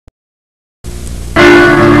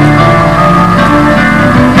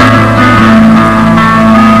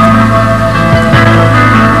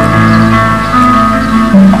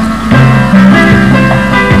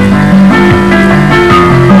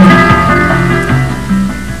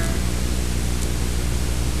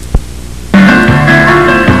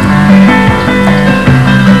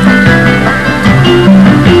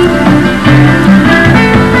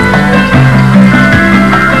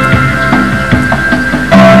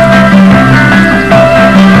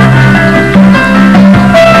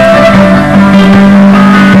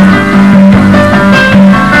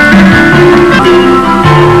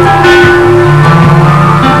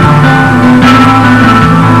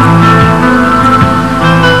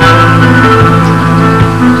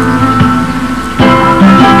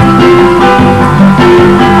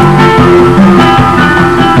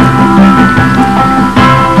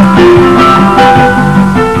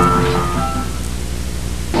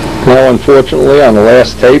Now, unfortunately, on the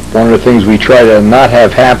last tape, one of the things we try to not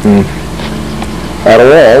have happen at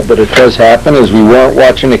all, but it does happen, is we weren't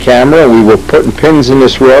watching the camera. We were putting pins in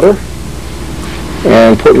this rudder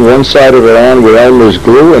and putting one side of it on with Elmer's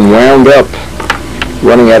glue and wound up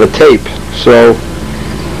running out of tape. So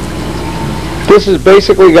this is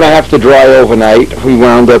basically going to have to dry overnight. We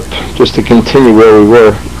wound up, just to continue where we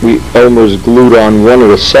were, Elmer's glued on one of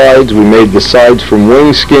the sides. We made the sides from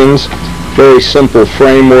wing skins. Very simple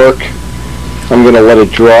framework. I'm going to let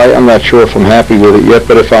it dry. I'm not sure if I'm happy with it yet,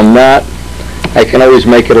 but if I'm not, I can always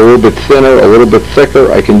make it a little bit thinner, a little bit thicker.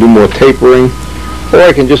 I can do more tapering, or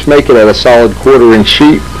I can just make it at a solid 1/4 inch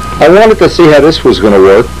sheet. I wanted to see how this was going to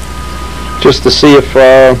work, just to see if,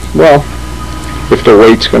 well, if the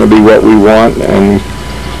weight's going to be what we want, and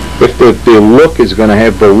if the look is going to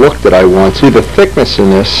have the look that I want. See, the thickness in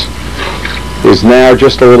this is now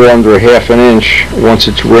just a little under 1/2 inch once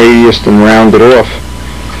it's radiused and rounded off.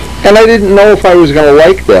 And I didn't know if I was going to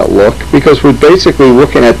like that look, because we're basically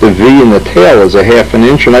looking at the V in the tail as a 1/2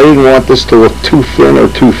 inch, and I didn't want this to look too thin or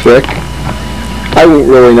too thick. I won't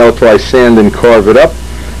really know till I sand and carve it up,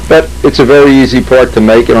 but it's a very easy part to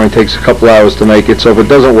make. It only takes a couple hours to make it, so if it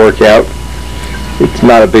doesn't work out, it's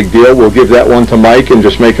not a big deal. We'll give that one to Mike and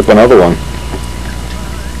just make up another one.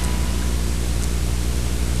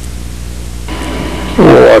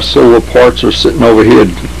 All our silver parts are sitting over here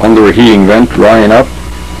under a heating vent, drying up,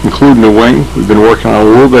 including the wing. We've been working on it a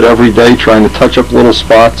little bit every day, trying to touch up little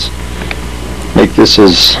spots, make this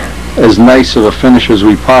as nice of a finish as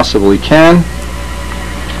we possibly can.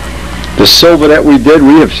 The silver that we did,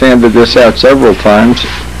 we have sanded this out several times.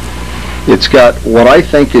 It's got what I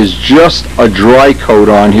think is just a dry coat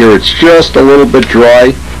on here. It's just a little bit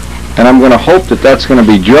dry, and I'm going to hope that that's going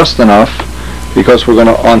to be just enough, because we're going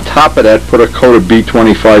to, on top of that, put a coat of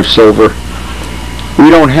B25 silver. We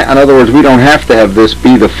don't in other words, we don't have to have this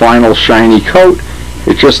be the final shiny coat.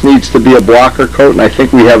 It just needs to be a blocker coat, and I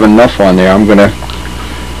think we have enough on there. I'm going to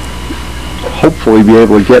hopefully be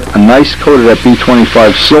able to get a nice coat of that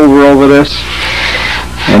B25 silver over this,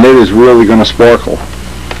 and it is really going to sparkle.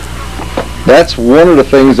 That's one of the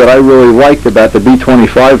things that I really liked about the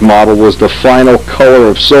B25 model, was the final color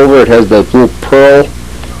of silver. It has that little pearl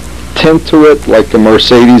tint to it, like the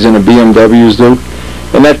Mercedes and the BMWs do.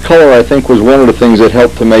 And that color, I think, was one of the things that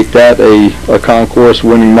helped to make that a concourse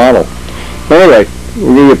winning model. Anyway,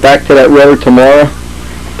 we're going to get back to that rudder tomorrow.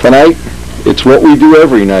 Tonight, it's what we do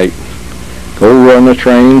every night. Go run the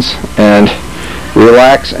trains and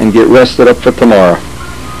relax and get rested up for tomorrow.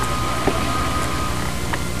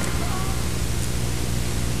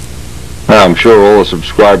 I'm sure all the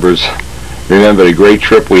subscribers remember the great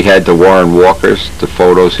trip we had to Warren Walker's, the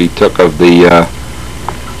photos he took of the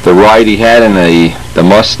ride he had in the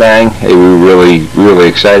Mustang. Hey, we were really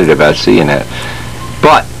excited about seeing that.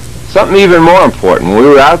 But something even more important, when we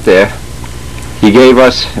were out there, he gave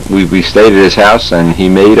us, we stayed at his house, and he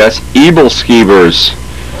made us Evilskeevers.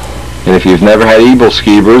 And if you've never had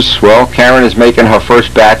Evilskeevers, well, Karen is making her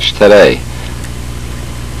first batch today.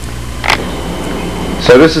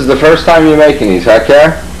 So this is the first time you're making these, huh,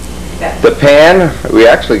 Karen? Yes. The pan, we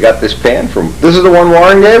actually got this pan from, this is the one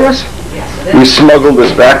Warren gave us? Yes, it We is. smuggled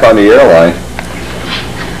this back on the airline.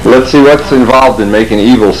 Let's see what's involved in making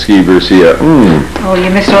Evilskeevers here. Oh, you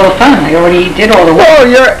missed all the fun. I already did all the work. Oh,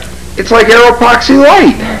 it's like air epoxy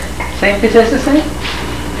light. Same consistency?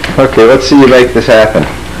 Okay, let's see you make this happen.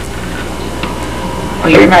 Oh,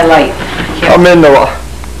 you're my light. I'm in the...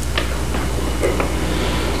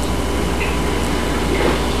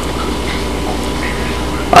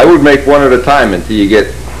 I would make one at a time until you get...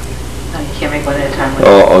 No, you can't make one at a time.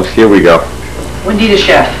 Oh, here we go. Wendy the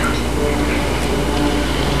chef.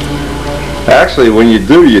 Actually, when you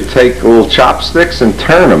do, you take little chopsticks and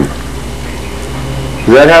turn them.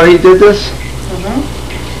 Is that how he did this?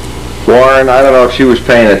 Mm-hmm. Warren, I don't know if she was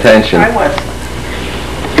paying attention. I was.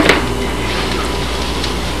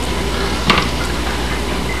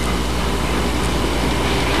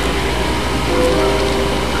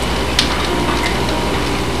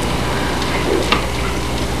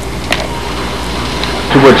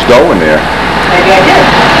 Too much dough in there. Maybe I did.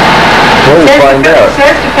 We'll find out. It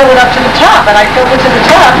says to fill it up to the top, and I filled it to the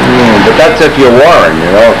top. But that's if you're Warren,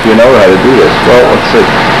 you know, if you know how to do this. Well, let's see.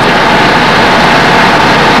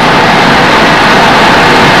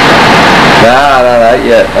 No, not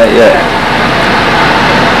yet, not yet.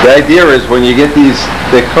 The idea is when you get these,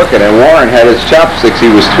 they're cooking, and Warren had his chopsticks,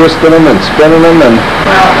 he was twisting them and spinning them, and...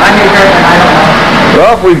 Well, I'm your and I don't know.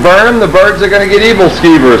 Well, if we burn them, the birds are going to get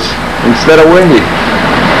Evilskeevers instead of Wendy.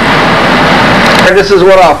 And this is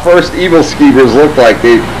what our first Evilskeevers look like.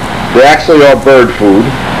 They actually are bird food.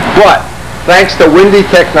 But thanks to Windy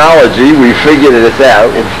Technology, we figured it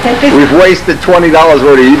out. We've wasted $20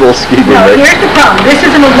 worth of Evilskeever No, mix. here's the problem. This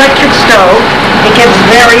is an electric stove. It gets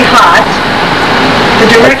very hot.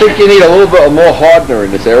 The I directions, think you need a little bit more hardener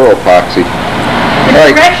in this aero epoxy.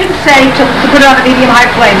 the directions say to put it on a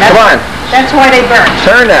medium-high flame. Come on. That's why they burn.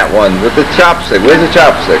 Turn that one with the chopstick. Where's the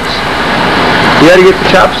chopsticks? You gotta get the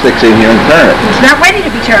chopsticks in here and turn it. It's not ready to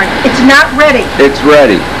be turned. It's not ready. It's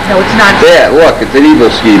ready. No, it's not. There, look, it's an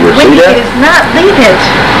Evilskeever. See Wait, that? it is not. Leave it.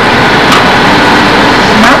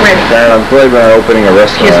 It's not ready. Karen, I'm glad we're not opening a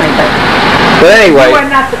Excuse restaurant. me. But anyway, You are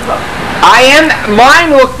not the cook. I am.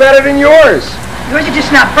 Mine look better than yours. Yours are just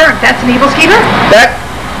not burnt. That's an Evilskeever? That.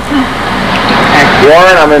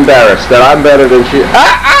 Warren, I'm embarrassed that I'm better than she.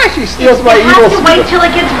 She steals my You have to Evilskeever. wait till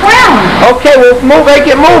it gets brown. Okay, well, make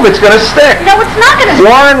it move. It's gonna stick. No, it's not going to.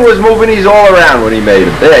 Warren was moving these all around when he made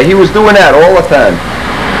them. Yeah, he was doing that all the time.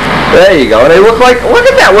 There you go. They look like, look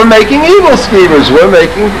at that. We're making Evilskeevers.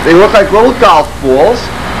 They look like little golf balls.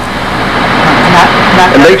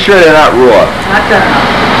 Not And done. make sure they're not raw. Not done.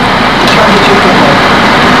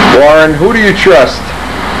 Warren, who do you trust?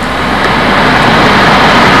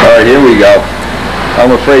 All right, here we go.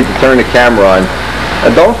 I'm afraid to turn the camera on.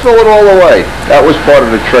 And don't fill it all the way. That was part of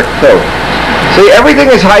the trick too. See, everything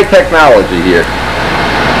is high technology here.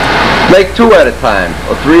 Make 2 at a time,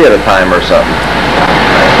 or 3 at a time or something.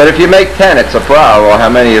 But if you make 10, it's a problem, or how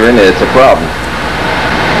many are in there, it's a problem.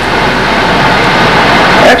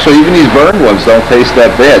 Actually, even these burned ones don't taste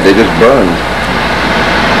that bad. They just burned.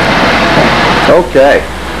 Okay.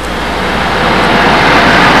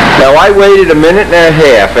 Now I waited a minute and a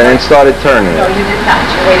half and then started turning No, it. you did not.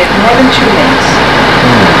 You waited more than 2 minutes.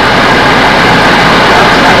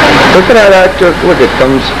 Look at that, look, it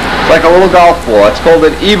comes like a little golf ball. It's called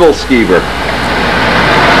an Evilskeever.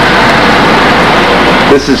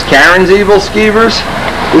 This is Karen's Evilskeevers.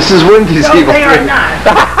 This is Wendy's No, Evilskeevers. they are not.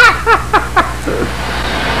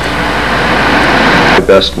 The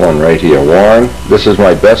best one right here, Warren. This is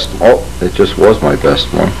my best, oh, it just was my best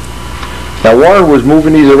one. Now Warren was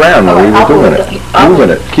moving these around when we were doing it. Moving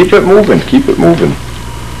it. Keep it moving. Keep it moving.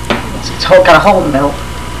 It's got a hole in the middle.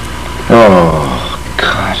 Oh,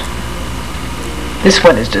 God. This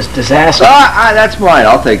one is just disaster. That's mine.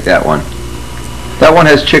 I'll take that one. That one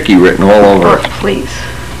has Chicky written all over it. Please.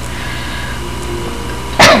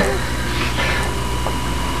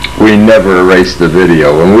 We never erase the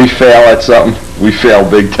video. When we fail at something, we fail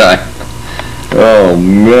big time. Oh,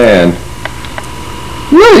 man.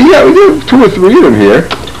 Really? Yeah, we did 2 or 3 of them here.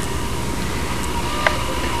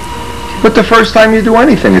 But the first time you do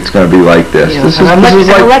anything, it's going to be like this. Yeah, This an is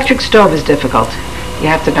like, electric stove is difficult. You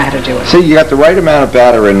have to know how to do it. see, you got the right amount of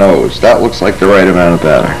batter in those. That looks like the right amount of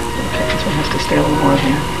batter. Okay, this one has to stay a little more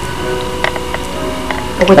there.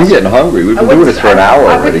 I'm getting hungry. We've been doing this for an hour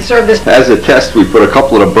I already. wouldn't serve this. As a test, we put a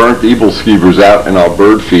couple of the burnt Evilskeevers out in our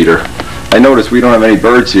bird feeder. I noticed we don't have any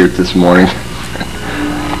birds here this morning.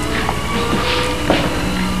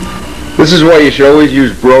 This is why you should always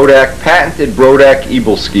use Brodak, patented Brodak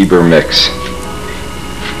Evilskeever mix.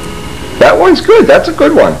 That one's good. That's a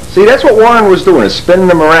good one. See, that's what Warren was doing, is spinning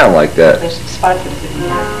them around like that. There's some spots in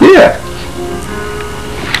here. Yeah.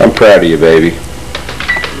 I'm proud of you, baby.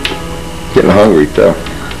 Getting hungry, though.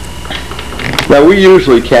 Now, we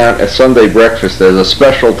usually count a Sunday breakfast as a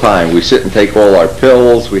special time. We sit and take all our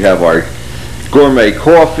pills. We have our gourmet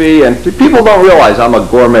coffee. And people don't realize I'm a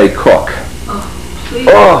gourmet cook. Oh, please.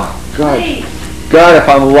 Oh, God. Please. God, if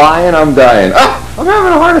I'm lying, I'm dying. Oh, I'm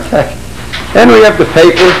having a heart attack. And we have the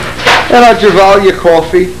paper and our Javalia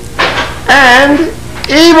coffee and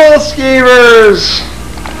Evilskeevers.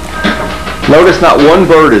 Notice not one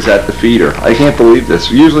bird is at the feeder. I can't believe this.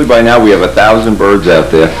 Usually by now we have 1,000 birds out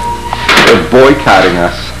there. They're boycotting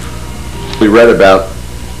us. We read about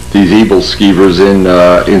these Evilskeevers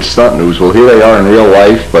in stunt news. Well, here they are in real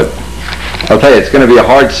life, but I'll tell you, it's going to be a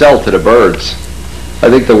hard sell to the birds. I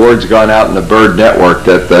think the word's gone out in the bird network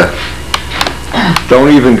that don't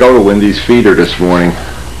even go to Wendy's feeder this morning.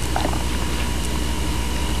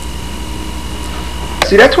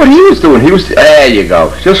 See, that's what he was doing. There you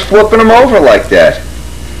go. Just flipping them over like that.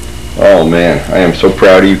 Oh, man. I am so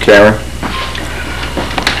proud of you, Karen.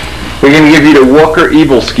 We're going to give you the Walker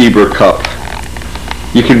Evilskeever Cup.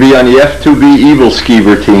 You can be on the F2B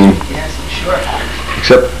Evilskeever team. Yes, sure.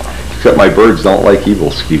 Except my birds don't like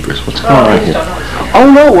Evilskeevers. What's going on here?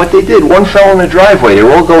 Oh, no, what they did. One fell in the driveway. They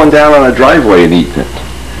were all going down on the driveway and eating it.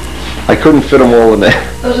 I couldn't fit them all in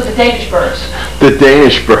there. Those are the Danish birds. The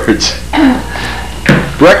Danish birds.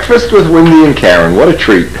 Breakfast with Wendy and Karen. What a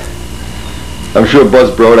treat. I'm sure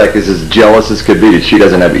Buzz Brodak is as jealous as could be that she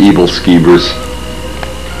doesn't have Evilskeevers.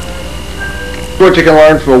 what you can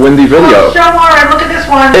learn from a windy video. Oh, show Warren, look at this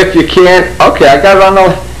one. If you can't, okay, I got it on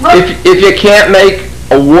the. If you can't make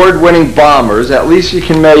award-winning bombers, at least you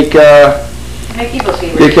can make. Make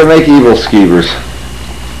Evilskeevers. You can make Evilskeevers.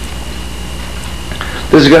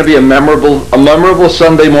 This is going to be a memorable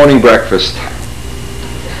Sunday morning breakfast.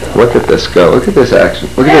 Look at this go. Look at this action.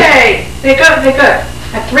 Look at this. Hey, they're good. They're good.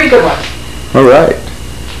 I have 3 good ones. All right.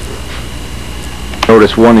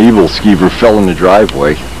 Notice one Evilskeever fell in the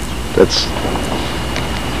driveway. That's.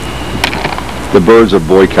 The birds are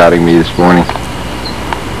boycotting me this morning.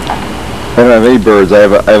 I don't have any birds. I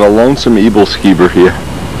have a lonesome Evilskeever here.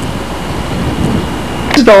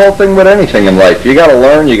 This is the whole thing with anything in life. You got to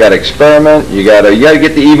learn. You got to experiment. You got to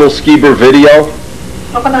get the Evilskeever video.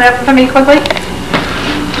 Open that up for me quickly.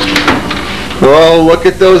 Oh, look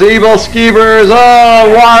at those Evilskeevers.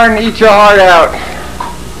 Oh, Warren, eat your heart out.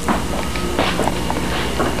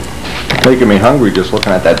 Making me hungry just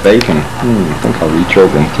looking at that bacon. I think I'll reach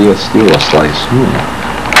over and steal a slice.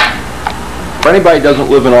 If anybody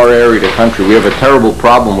doesn't live in our area of the country, we have a terrible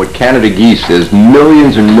problem with Canada geese. There's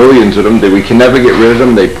millions and millions of them that we can never get rid of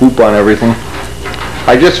them. They poop on everything.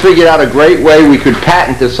 I just figured out a great way we could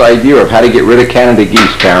patent this idea of how to get rid of Canada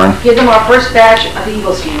geese, Karen. Give them our first batch of the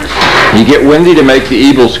Evilskeevers. You get windy to make the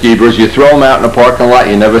Evilskeevers, you throw them out in the parking lot,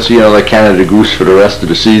 you never see another Canada goose for the rest of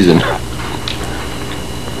the season.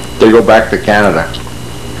 They go back to Canada.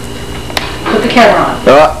 Put the camera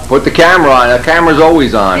on. Put the camera on. The camera's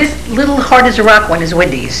always on. This little hard as a rock one is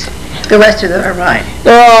Wendy's. The rest of them are mine.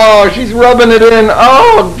 Oh, she's rubbing it in.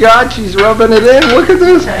 Oh, God, she's rubbing it in. Look at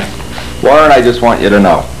this. Okay. Warren, I just want you to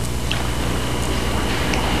know.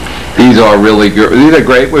 These are really good. These are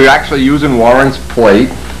great. We're actually using Warren's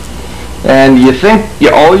plate. And you think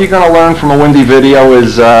all you're going to learn from a windy video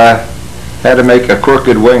is how to make a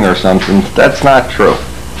crooked wing or something. That's not true.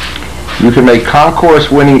 You can make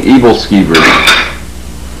concourse-winning Evilskeevers.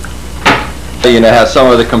 You know how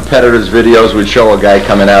some of the competitors' videos would show a guy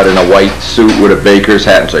coming out in a white suit with a baker's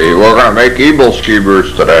hat and say, "We're going to make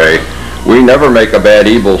Evilskeevers today. We never make a bad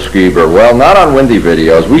Evilskeever." Well, not on windy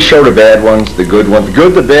videos. We show the bad ones, the good ones, the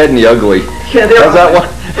good, the bad, and the ugly. Yeah, they're how's that one?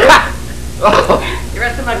 The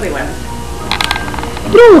rest of them ugly ones.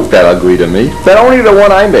 You don't look that ugly to me. That only the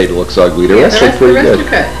one I made looks ugly. The rest look pretty good.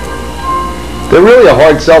 They're really a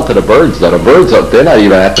hard sell to the birds, though. The birds, they're not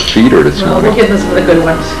even at the feeder this morning. We'll give them some of the good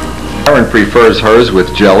ones. Karen prefers hers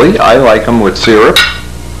with jelly. I like them with syrup.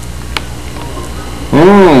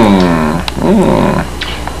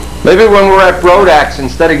 Maybe when we're at Brodax,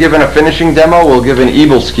 instead of giving a finishing demo, we'll give an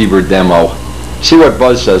Evilskeever demo. See what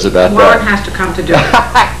Buzz says about Warren that. has to come to do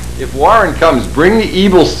it. If Warren comes, bring the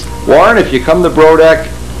Warren, if you come to Brodax,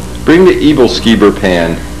 bring the Evilskeever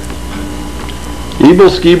pan.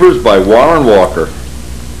 Evilskeevers by Warren Walker.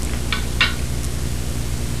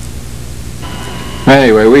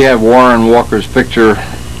 Anyway, we have Warren Walker's pictures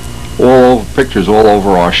all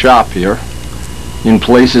over our shop here, in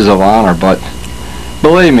places of honor. But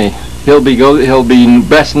believe me, he'll be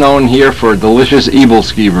best known here for delicious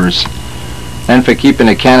Evilskeevers and for keeping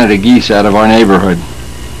the Canada geese out of our neighborhood.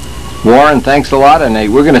 Warren, thanks a lot, and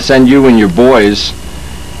we're going to send you and your boys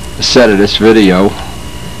a set of this video.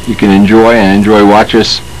 You can enjoy watch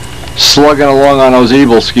us slugging along on those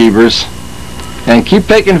Evilskeevers. And keep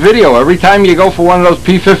taking video every time you go for one of those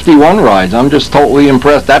P-51 rides. I'm just totally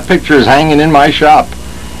impressed. That picture is hanging in my shop.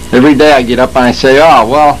 Every day I get up and I say, oh,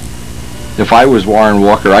 well, if I was Warren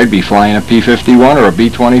Walker, I'd be flying a P-51 or a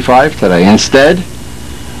B-25 today. Instead,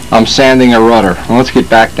 I'm sanding a rudder. Well, let's get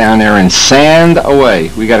back down there and sand away.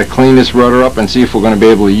 We got to clean this rudder up and see if we're going to be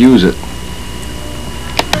able to use it.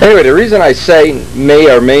 Anyway, the reason I say may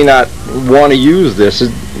or may not want to use this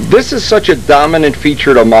is such a dominant feature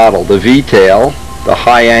of the model, the V-tail, the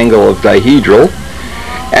high angle of dihedral,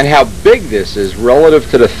 and how big this is relative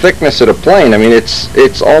to the thickness of the plane. I mean,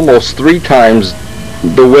 it's almost 3 times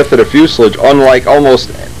the width of the fuselage, unlike almost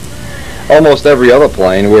every other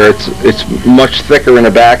plane where it's much thicker in the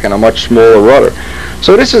back and a much smaller rudder.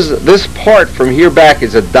 So this part from here back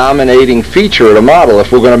is a dominating feature of the model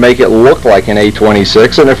if we're going to make it look like an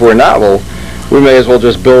A-26, and if we're not, well, we may as well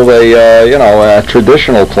just build a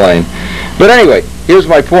traditional plane. But anyway, here's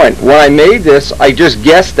my point. When I made this, I just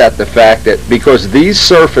guessed at the fact that because these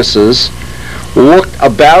surfaces looked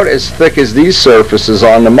about as thick as these surfaces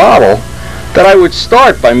on the model, that I would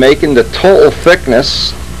start by making the total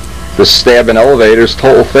thickness, the stab and elevator's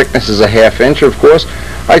total thickness is a 1/2 inch, of course.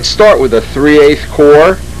 I'd start with a 3/8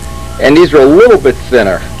 core, and these are a little bit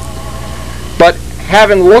thinner. But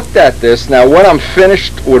having looked at this, now when I'm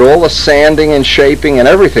finished with all the sanding and shaping and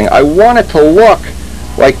everything, I want it to look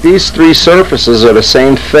like these three surfaces are the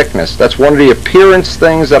same thickness. That's one of the appearance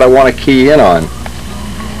things that I want to key in on.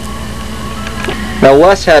 Now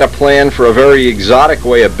Les had a plan for a very exotic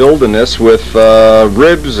way of building this with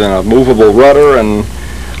ribs and a movable rudder, and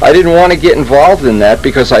I didn't want to get involved in that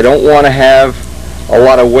because I don't want to have a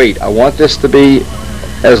lot of weight. I want this to be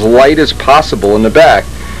as light as possible in the back.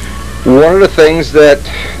 One of the things that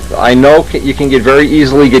I know you can very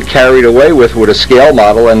easily get carried away with a scale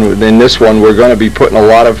model, and in this one we're going to be putting a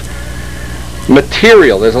lot of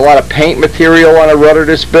material. There's a lot of paint material on a rudder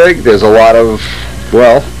this big. There's a lot of,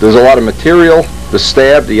 well, there's a lot of material. The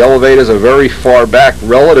stab, the elevators are very far back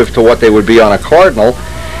relative to what they would be on a Cardinal,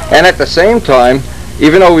 and at the same time,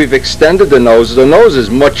 even though we've extended the nose is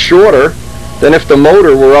much shorter than if the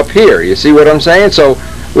motor were up here. You see what I'm saying? So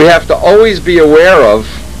we have to always be aware of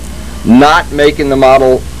not making the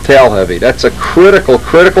model tail heavy. That's a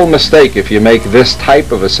critical mistake if you make this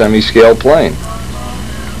type of a semi-scale plane.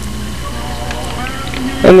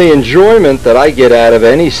 And the enjoyment that I get out of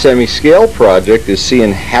any semi-scale project is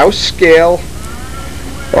seeing how scale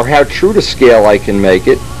or how true to scale I can make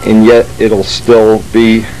it, and yet it'll still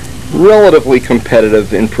be relatively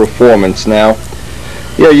competitive in performance. Now,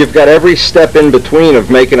 you know, you've got every step in between of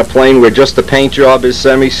making a plane where just the paint job is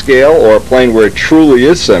semi-scale or a plane where it truly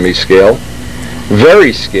is semi-scale,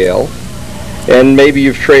 very scale, and maybe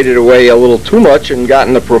you've traded away a little too much and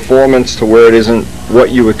gotten the performance to where it isn't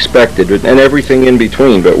what you expected, and everything in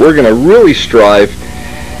between. But we're going to really strive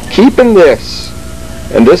keeping this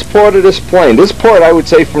and this part of this plane, this part I would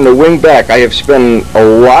say from the wing back, I have spent a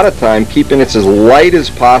lot of time keeping it as light as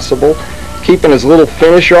possible, keeping as little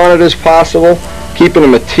finish on it as possible, keeping the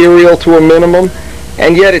material to a minimum,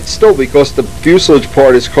 and yet it's still, because the fuselage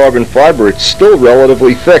part is carbon fiber, it's still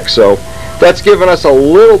relatively thick. So that's given us a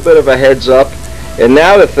little bit of a heads up. And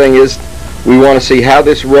now the thing is, we want to see how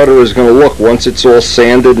this rudder is going to look once it's all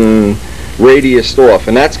sanded and radiused off,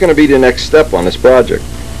 and that's going to be the next step on this project.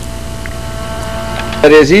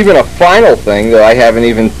 There's even a final thing that I haven't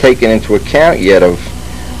even taken into account yet of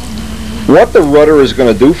what the rudder is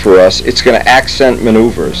going to do for us. It's going to accent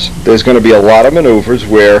maneuvers. There's going to be a lot of maneuvers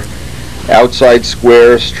where outside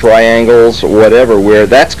squares, triangles, whatever, where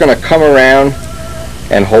that's going to come around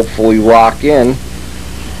and hopefully lock in.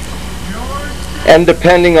 And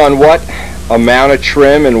depending on what amount of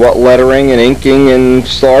trim and what lettering and inking and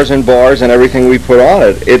stars and bars and everything we put on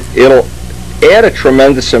it, it'll add a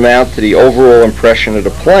tremendous amount to the overall impression of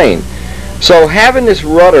the plane. So having this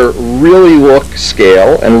rudder really look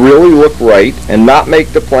scale and really look right and not make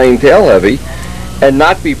the plane tail heavy and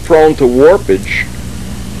not be prone to warpage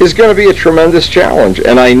is going to be a tremendous challenge.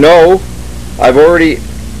 And I know I've already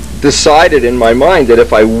decided in my mind that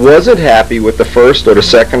if I wasn't happy with the first or the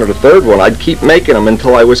second or the third one, I'd keep making them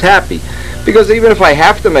until I was happy. Because even if I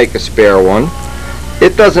have to make a spare one,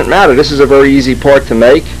 it doesn't matter. This is a very easy part to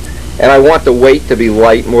make. And I want the weight to be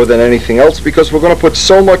light more than anything else, because we're going to put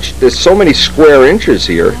so much, there's so many square inches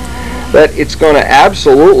here that it's going to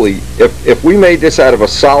absolutely, if we made this out of a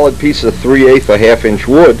solid piece of 3/8 or half-inch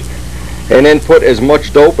wood and then put as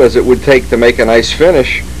much dope as it would take to make a nice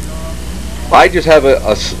finish, I just have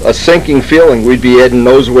a sinking feeling we'd be adding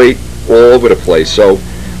nose weight all over the place. So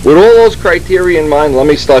with all those criteria in mind, let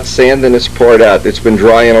me start sanding this part out. It's been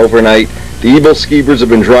drying overnight. The Evilskeevers have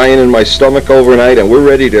been drying in my stomach overnight, and we're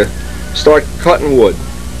ready to start cutting wood.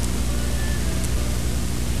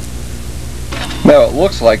 Now it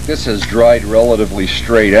looks like this has dried relatively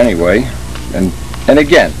straight anyway, and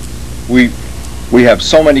again, we have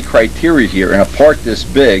so many criteria here, and a part this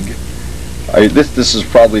big, this is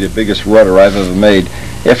probably the biggest rudder I've ever made.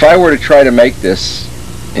 If I were to try to make this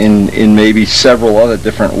in maybe several other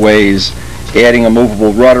different ways, adding a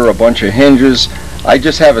movable rudder, a bunch of hinges, I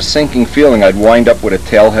just have a sinking feeling I'd wind up with a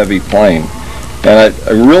tail-heavy plane. And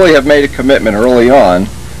I really have made a commitment early on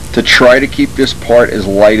to try to keep this part as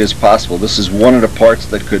light as possible. This is one of the parts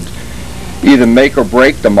that could either make or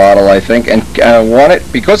break the model, I think, and I want it,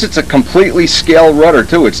 because it's a completely scale rudder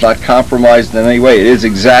too, it's not compromised in any way. It is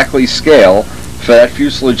exactly scale for that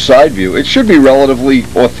fuselage side view. It should be relatively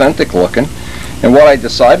authentic looking. And what I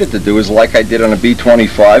decided to do is, like I did on a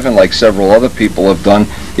B-25 and like several other people have done,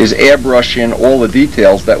 is airbrush in all the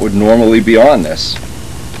details that would normally be on this.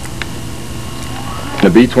 The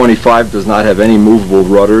B-25 does not have any movable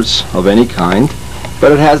rudders of any kind,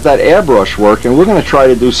 but it has that airbrush work, and we're going to try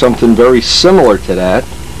to do something very similar to that,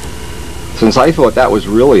 since I thought that was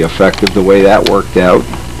really effective the way that worked out.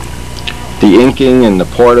 The inking and the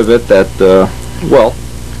part of it that, well,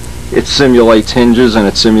 it simulates hinges and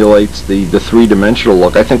it simulates the three-dimensional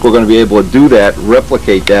look. I think we're going to be able to do that,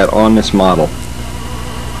 replicate that on this model.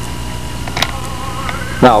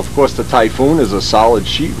 Now, of course, the Typhoon is a solid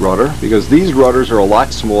sheet rudder because these rudders are a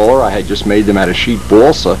lot smaller. I had just made them out of sheet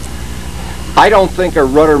balsa. I don't think a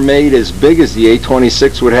rudder made as big as the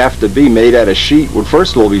A26 would have to be made out of sheet would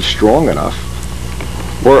first of all be strong enough,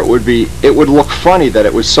 or it would look funny that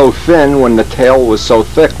it was so thin when the tail was so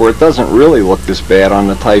thick, where it doesn't really look this bad on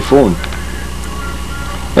the Typhoon.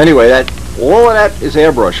 Anyway, all of that is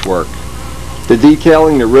airbrush work. The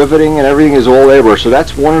detailing, the riveting, and everything is all airbrush. So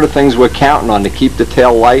that's one of the things we're counting on to keep the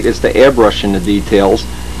tail light, is to airbrush in the details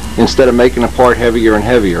instead of making the part heavier and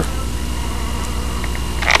heavier.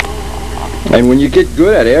 And when you get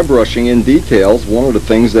good at airbrushing in details, one of the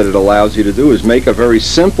things that it allows you to do is make a very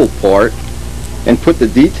simple part and put the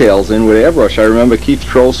details in with airbrush. I remember Keith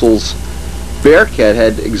Trossel's Bearcat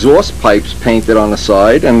had exhaust pipes painted on the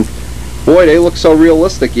side, and boy, they look so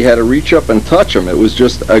realistic. You had to reach up and touch them. It was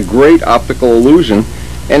just a great optical illusion,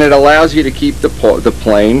 and it allows you to keep the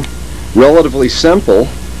plane relatively simple.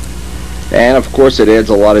 And of course, it adds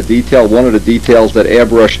a lot of detail. One of the details that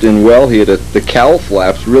airbrushed in well here, the cowl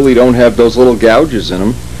flaps really don't have those little gouges in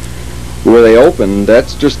them where they open.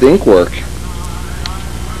 That's just ink work.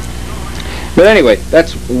 But anyway,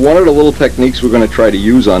 that's one of the little techniques we're going to try to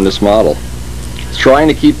use on this model. It's trying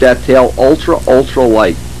to keep that tail ultra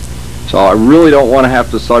light. So I really don't want to have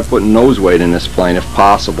to start putting nose weight in this plane if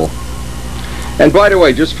possible. And by the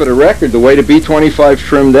way, just for the record, the way the B-25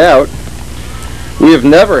 trimmed out, we have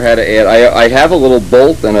never had to add. I have a little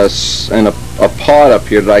bolt and a pod up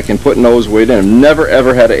here that I can put nose weight in. I've never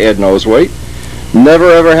ever had to add nose weight.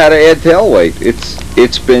 Never ever had to add tail weight.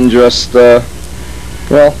 It's been just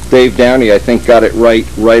well, Dave Downey, I think, got it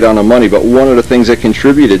right on the money. But one of the things that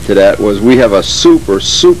contributed to that was we have a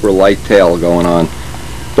super light tail going on.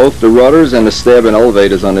 Both the rudders and the stab and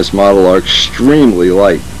elevators on this model are extremely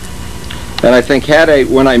light. And I think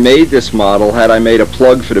when I made this model, had I made a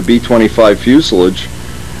plug for the B-25 fuselage,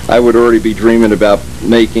 I would already be dreaming about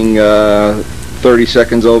making 30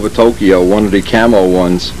 Seconds Over Tokyo, one of the camo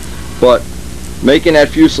ones. But making that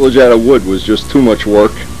fuselage out of wood was just too much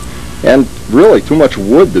work, and really too much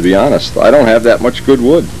wood, to be honest. I don't have that much good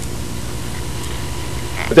wood.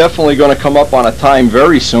 Definitely going to come up on a time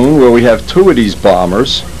very soon where we have two of these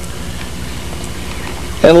bombers.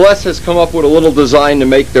 And Les has come up with a little design to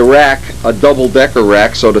make the rack a double-decker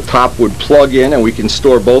rack, so the top would plug in and we can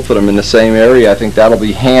store both of them in the same area. I think that'll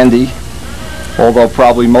be handy, although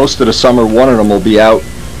probably most of the summer one of them will be out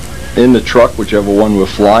in the truck, whichever one we're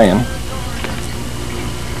flying.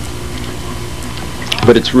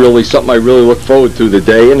 But it's really something I really look forward to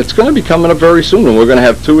today, and it's going to be coming up very soon, and we're going to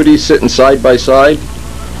have two of these sitting side by side,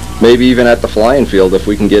 maybe even at the flying field if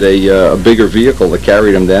we can get a bigger vehicle to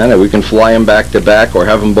carry them down, and we can fly them back to back or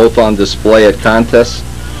have them both on display at contests.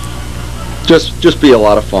 Just be a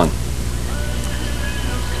lot of fun.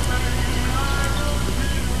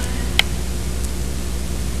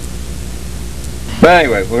 But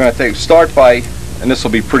anyway, we're going to start by, and this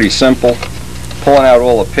will be pretty simple, pulling out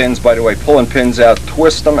all the pins. By the way, pulling pins out,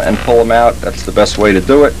 twist them and pull them out. That's the best way to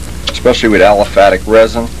do it, especially with aliphatic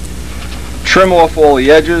resin. Trim off all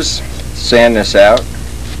the edges, sand this out.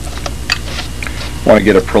 Want to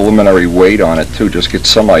get a preliminary weight on it too, just get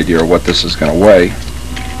some idea of what this is going to weigh.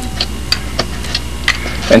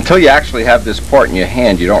 Until you actually have this part in your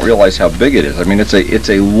hand, you don't realize how big it is. I mean, it's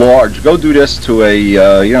a large. Go do this to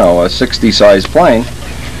a 60 size plane.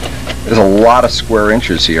 There's a lot of square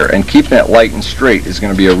inches here, and keeping it light and straight is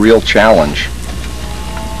going to be a real challenge.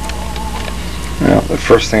 Now, the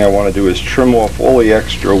first thing I want to do is trim off all the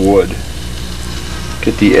extra wood.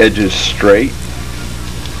 Get the edges straight.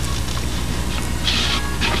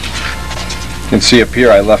 You can see up here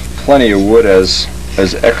I left plenty of wood as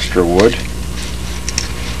extra wood.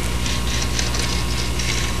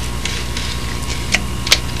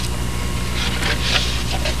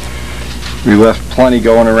 We left plenty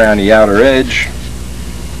going around the outer edge.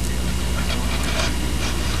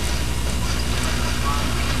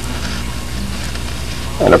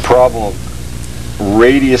 And the problem of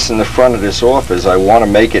radius in the front of this off is I want to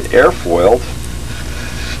make it airfoiled,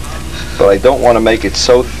 but I don't want to make it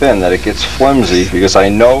so thin that it gets flimsy, because I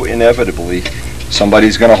know inevitably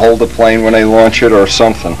somebody's going to hold the plane when they launch it or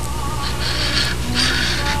something.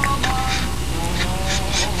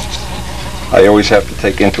 I always have to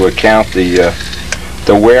take into account the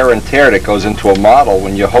wear and tear that goes into a model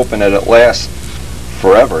when you're hoping that it lasts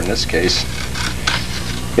forever. In this case,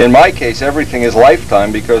 in my case, everything is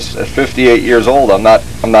lifetime, because at 58 years old, I'm not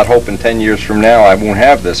hoping 10 years from now I won't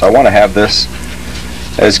have this. I want to have this,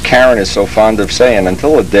 as Karen is so fond of saying,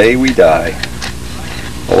 until the day we die.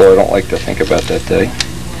 Although I don't like to think about that day.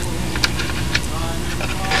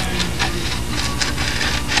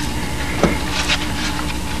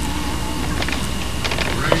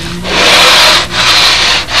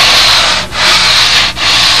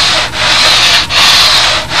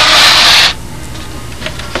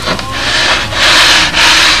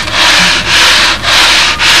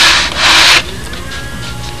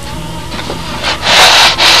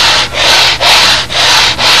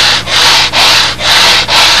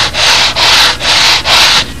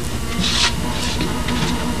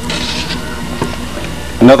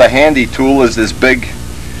 Another handy tool is this big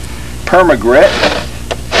perma-grit,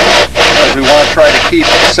 because we want to try to keep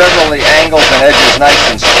several of the angles and edges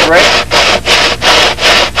nice and straight.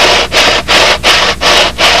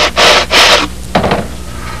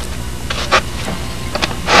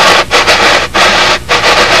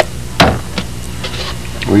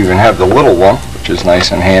 We even have the little one, which is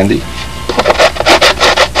nice and handy.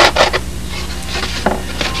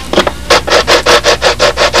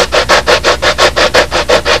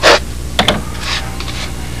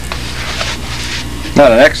 Now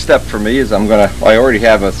the next step for me is I already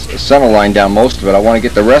have a center line down most of it. I want to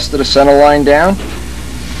get the rest of the center line down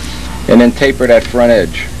and then taper that front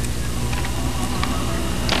edge.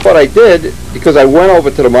 What I did, because I went over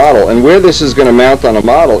to the model, and where this is going to mount on a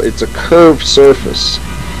model, it's a curved surface.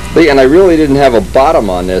 And I really didn't have a bottom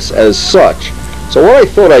on this as such. So what I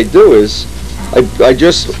thought I'd do is I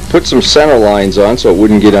just put some center lines on so it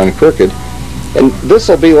wouldn't get uncrooked. And this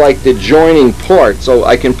will be like the joining part, so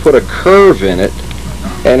I can put a curve in it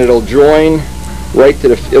and it'll join right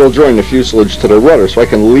to it'll join the fuselage to the rudder, so I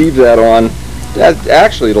can leave that on. That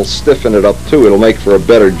actually it'll stiffen it up too. It'll make for a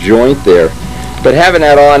better joint there. But having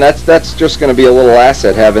that on, that's just going to be a little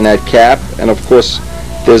asset, having that cap. And of course,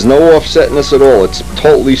 there's no offset in this at all. It's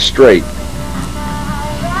totally straight.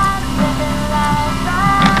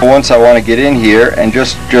 Once I want to get in here and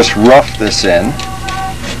just rough this in.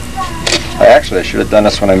 Actually, I should have done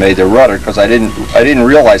this when I made the rudder, because I didn't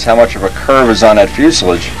realize how much of a curve is on that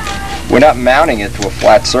fuselage. We're not mounting it to a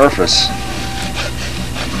flat surface.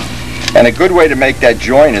 And a good way to make that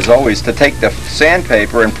joint is always to take the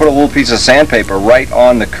sandpaper and put a little piece of sandpaper right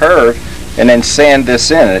on the curve and then sand this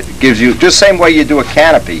in. It gives you just the same way you do a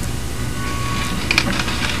canopy.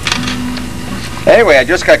 Anyway, I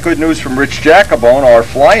just got good news from Rich Jacobone,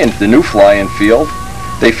 the new fly-in field.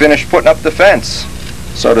 They finished putting up the fence.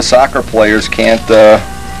 So the soccer players can't,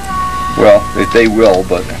 well, they will,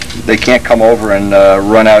 but they can't come over and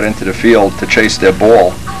run out into the field to chase their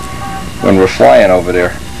ball when we're flying over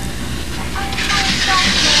there.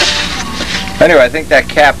 Anyway, I think that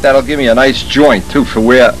cap, that'll give me a nice joint too for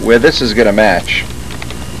where this is going to match.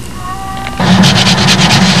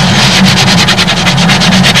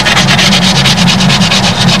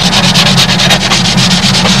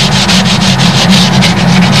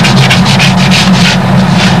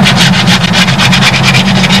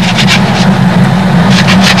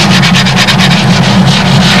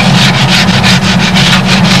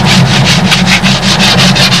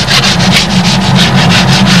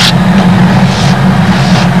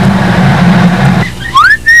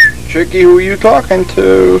 Chicky, who are you talking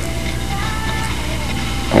to?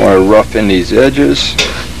 I want to rough in these edges.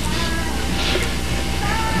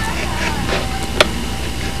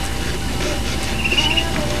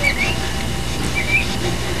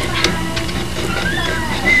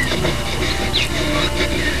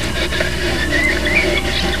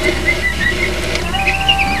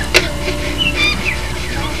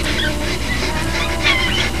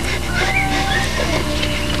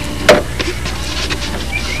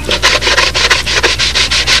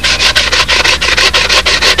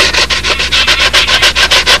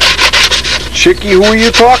 Chicky, who are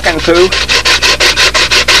you talking to?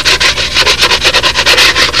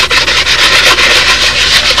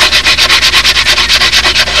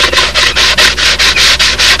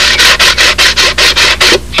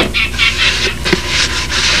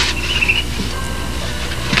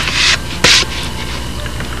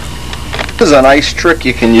 This is a nice trick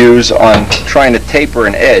you can use on trying to taper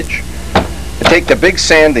an edge. Take the big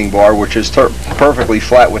sanding bar, which is perfectly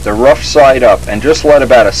flat, with the rough side up, and just let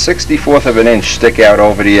about a 1/64 of an inch stick out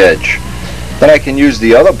over the edge. Then I can use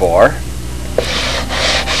the other bar.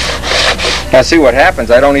 Now see what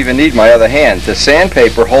happens, I don't even need my other hand. The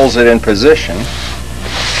sandpaper holds it in position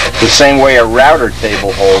the same way a router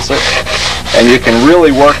table holds it, and you can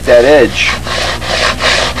really work that edge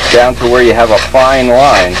down to where you have a fine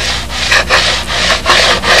line.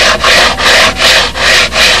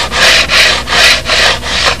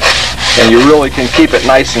 And you really can keep it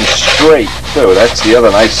nice and straight too. That's the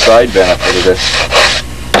other nice side benefit of this.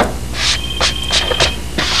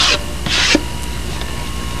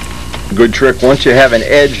 Good trick, once you have an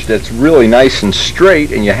edge that's really nice and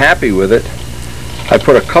straight and you're happy with it, I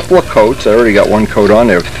put a couple of coats, I already got one coat on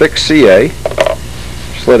there, of thick CA.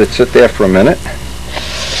 Just let it sit there for a minute.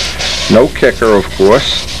 No kicker, of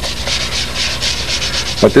course.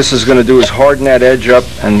 What this is going to do is harden that edge up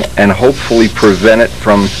and hopefully prevent it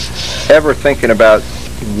from ever thinking about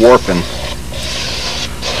warping.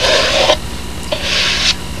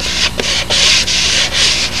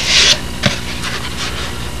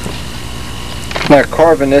 Now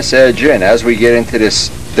carving this edge in, as we get into this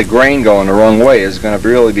the grain going the wrong way is going to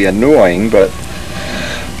really be annoying, but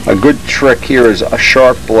a good trick here is a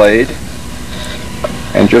sharp blade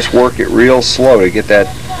and just work it real slow to get that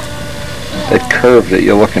curve that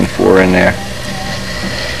you're looking for in there.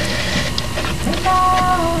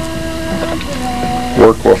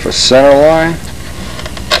 Work off a center line.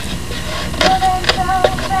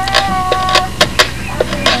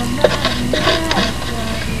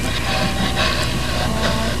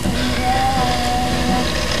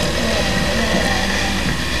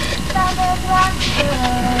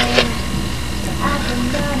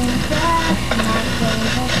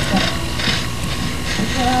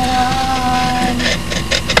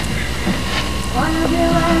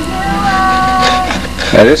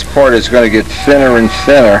 Now this part is going to get thinner and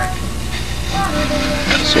thinner,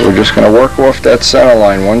 so we're just going to work off that center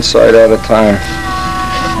line one side at a time.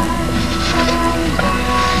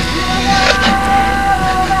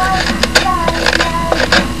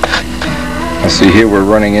 Now see here we're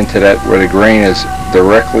running into that where the grain is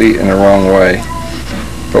directly in the wrong way,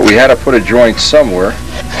 but we had to put a joint somewhere.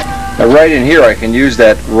 Now right in here I can use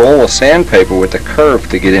that roll of sandpaper with the curve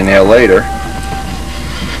to get in there later.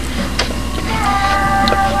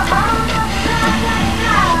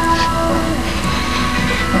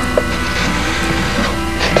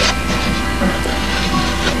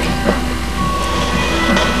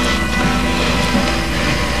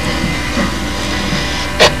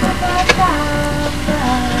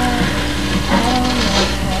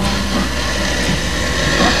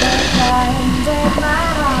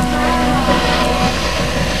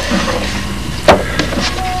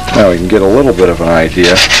 Now we can get a little bit of an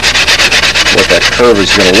idea what that curve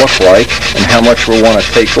is going to look like and how much we want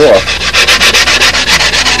to take off.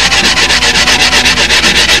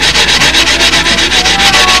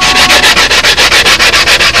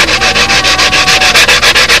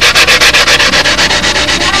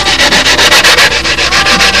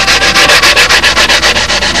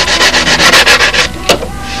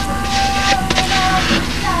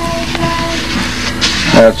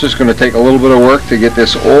 Now it's just going to take a little bit of work to get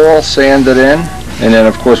this all sanded in, and then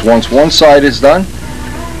of course once one side is done,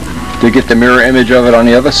 to get the mirror image of it on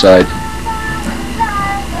the other side.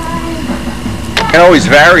 You can always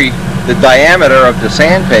vary the diameter of the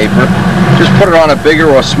sandpaper. Just put it on a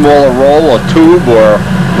bigger or smaller roll or tube or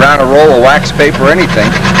around a roll of wax paper or anything.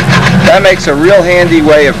 That makes a real handy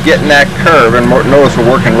way of getting that curve, and notice we're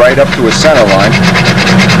working right up to a center line.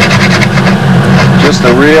 Just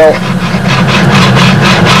a real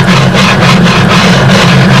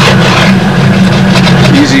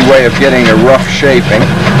easy way of getting a rough shaping.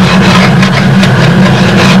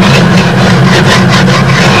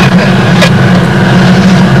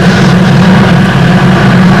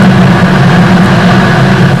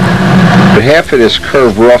 But half of this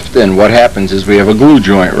curve roughed in, what happens is we have a glue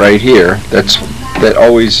joint right here that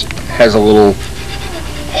always has a little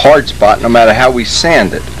hard spot no matter how we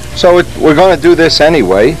sand it. So we're going to do this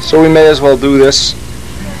anyway, so we may as well do this.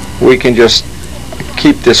 We can just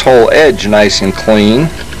keep this whole edge nice and clean.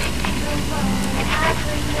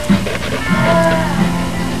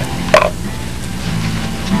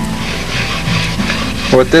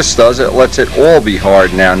 What this does, it lets it all be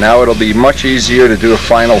hard now. Now it'll be much easier to do a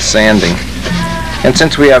final sanding. And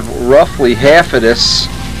since we have roughly half of this,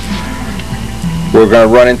 we're going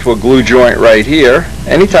to run into a glue joint right here.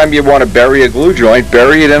 Anytime you want to bury a glue joint,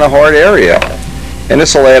 bury it in a hard area. And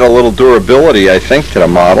this will add a little durability, I think, to the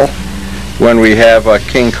model when we have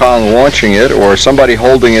King Kong launching it, or somebody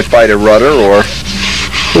holding it by the rudder, or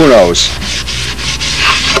who knows.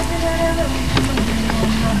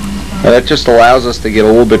 Now that just allows us to get a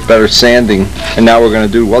little bit better sanding. And now we're going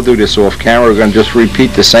to we'll do this off camera, we're going to just repeat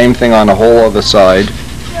the same thing on the whole other side.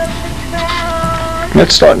 And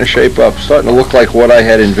it's starting to shape up, starting to look like what I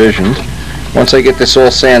had envisioned. Once I get this all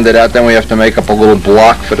sanded out, then we have to make up a little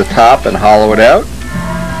block for the top and hollow it out.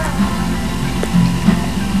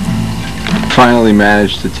 Finally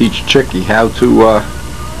managed to teach Chicky how to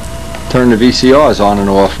turn the VCRs on and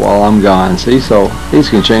off while I'm gone. See, so he's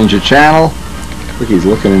going to change the channel. Look, he's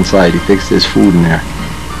looking inside. He thinks there's food in there.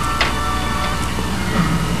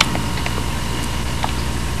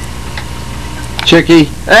 Chicky,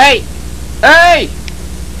 hey! Hey!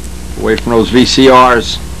 Away from those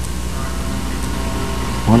VCRs.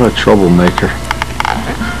 What a troublemaker.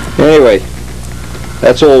 Anyway,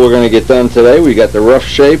 that's all we're going to get done today. We got the rough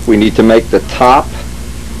shape. We need to make the top,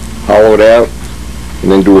 hollow it out,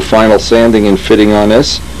 and then do a final sanding and fitting on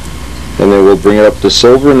this. And then we'll bring it up to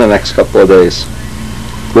silver in the next couple of days.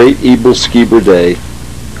 Great Evilskeever day.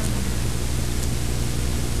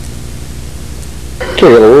 Okay, I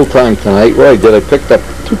got a little time tonight. What I did, I picked up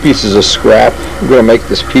 2 pieces of scrap. I'm going to make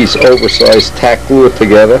this piece oversized, tack glue it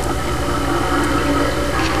together,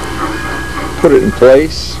 put it in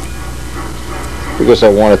place, because I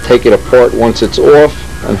want to take it apart once it's off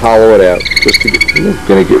and hollow it out. Just to get, I'm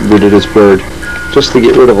going to get rid of this bird, just to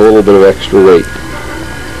get rid of a little bit of extra weight.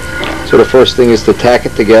 So the first thing is to tack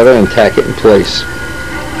it together and tack it in place.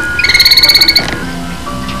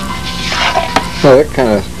 Well, that kind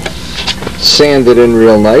of sanded in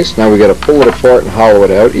real nice. Now we got to pull it apart and hollow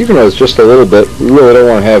it out. Even though it's just a little bit, we really don't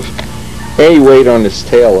want to have any weight on this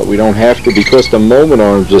tail that we don't have to, because the moment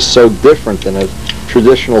arms are so different than a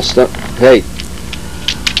traditional stuff. Hey.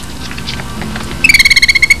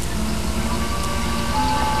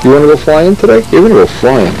 You want to go flying today? You're going to go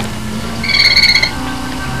flying.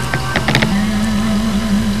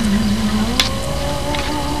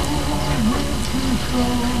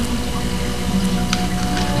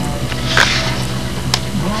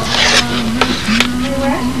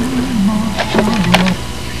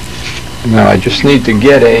 Now I just need to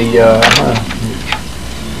get a,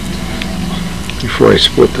 before I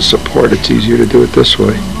split this apart, it's easier to do it this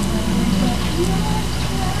way.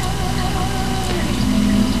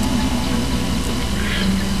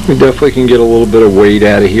 We definitely can get a little bit of weight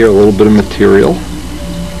out of here, a little bit of material.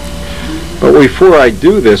 But before I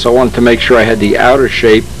do this, I wanted to make sure I had the outer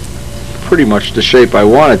shape pretty much the shape I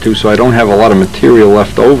wanted to, so I don't have a lot of material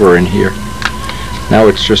left over in here. Now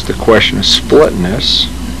it's just a question of splitting this.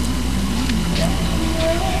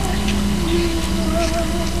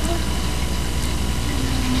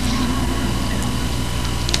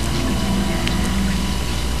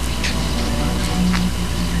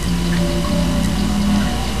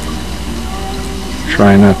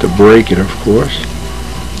 Try not to break it, of course.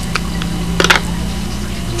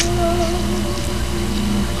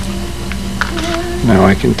 Now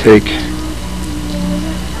I can take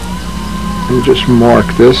and just mark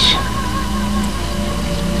this.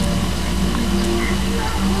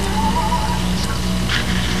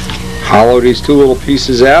 Hollow these 2 little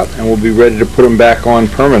pieces out and we'll be ready to put them back on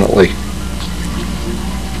permanently.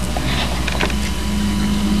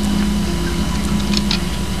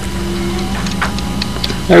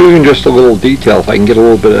 Now even just a little detail, if I can get a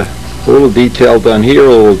little detail done here, a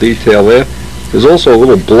little detail there. There's also a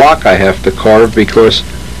little block I have to carve because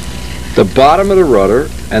the bottom of the rudder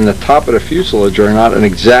and the top of the fuselage are not an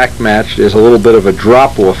exact match. There's a little bit of a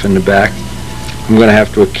drop off in the back I'm going to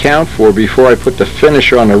have to account for before I put the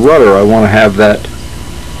finish on the rudder. I want to have that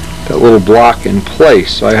little block in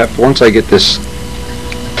place. So I have to, once I get this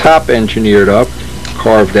top engineered up,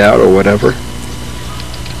 carved out or whatever,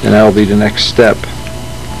 and that'll be the next step.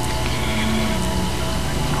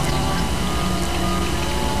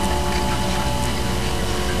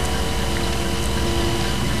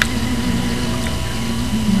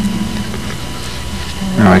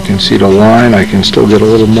 Now I can see the line. I can still get a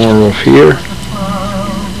little more off here.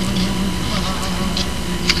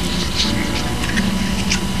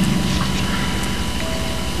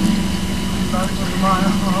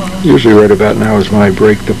 Usually right about now is when I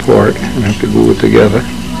break the part and have to glue it together.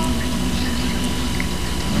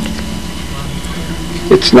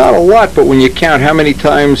 It's not a lot, but when you count how many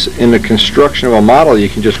times in the construction of a model you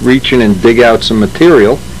can just reach in and dig out some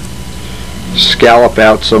material, scallop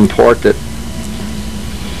out some part that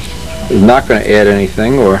is not going to add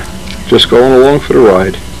anything, or just going along for the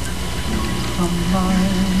ride.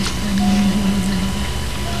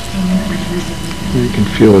 You can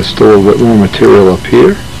feel there's still a little bit more material up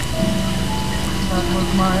here.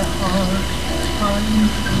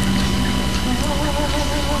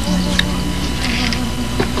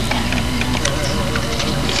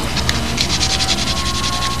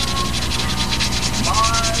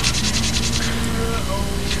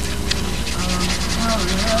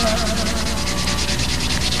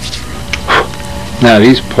 Now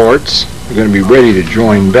these parts are going to be ready to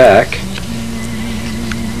join back.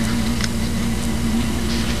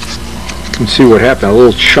 You can see what happened. A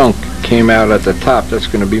little chunk came out at the top. That's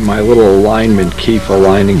going to be my little alignment key for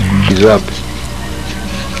lining these up.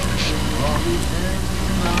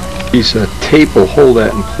 A piece of tape will hold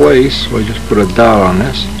that in place, so I just put a dot on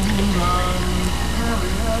this.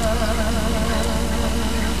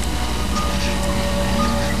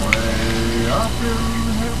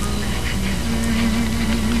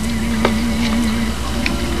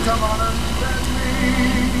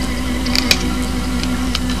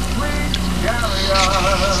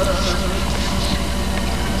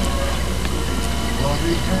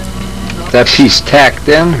 That piece tacked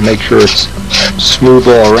in, make sure it's smooth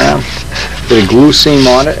all around. Put a glue seam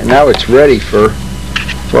on it, and now it's ready for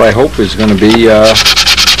what I hope is going to be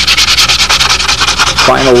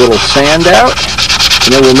final little sand out. And then we'll be ready to put it on. Now, Final little sand out.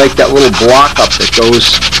 And then we'll make that little block up that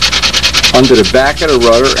goes under the back of the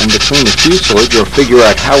rudder and between the fuselage. We'll figure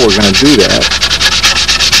out how we're going to do that.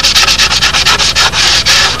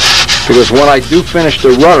 Because when I do finish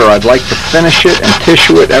the rudder, I'd like to finish it and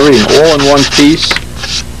tissue it, everything all in one piece,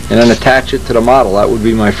 and then attach it to the model. That would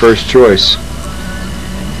be my first choice.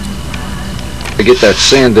 To get that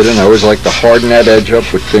sanded in, I always like to harden that edge up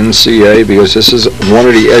with thin CA, because this is one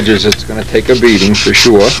of the edges that's going to take a beating for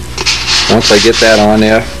sure. Once I get that on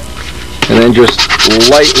there, and then just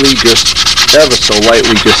lightly, just ever so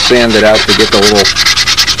lightly, just sand it out to get the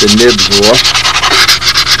nibs off.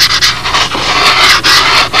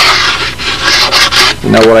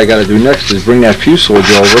 And now what I got to do next is bring that fuselage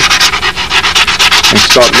over and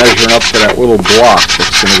start measuring up to that little block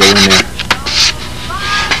that's going to go in there.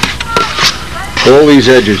 All these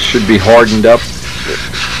edges should be hardened up.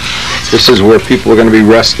 This is where people are going to be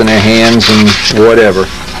resting their hands and whatever.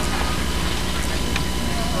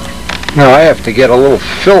 Now I have to get a little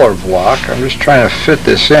filler block. I'm just trying to fit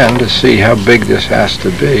this in to see how big this has to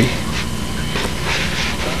be.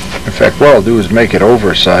 In fact, what I'll do is make it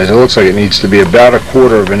oversized. It looks like it needs to be about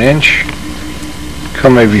 1/4 of an inch.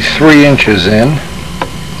 Come maybe 3 inches in.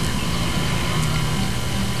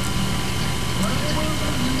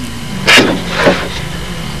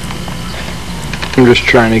 I'm just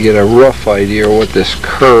trying to get a rough idea of what this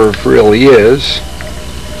curve really is.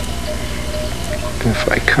 If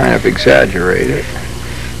I kind of exaggerate it.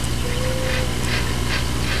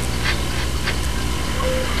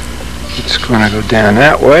 It's going to go down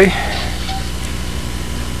that way.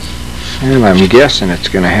 And I'm guessing it's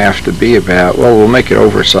going to have to be about, well, we'll make it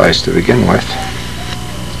oversized to begin with.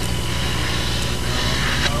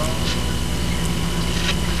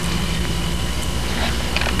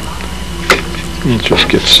 Let's just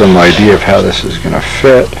get some idea of how this is going to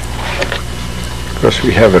fit. Of course,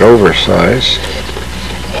 we have it oversized.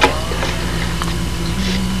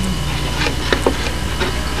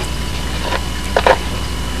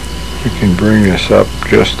 We can bring this up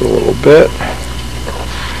just a little bit.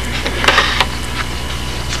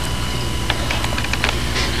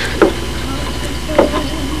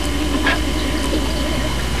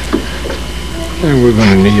 And we're going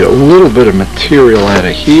to need a little bit of material out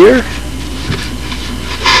of here.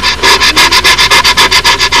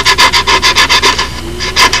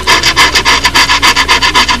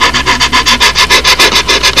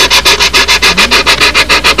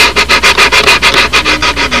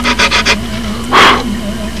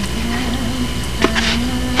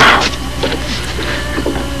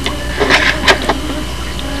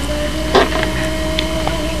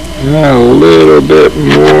 A little bit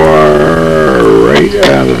more right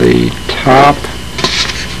out of the top.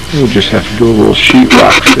 We'll just have to do a little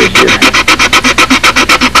sheetrock fit here.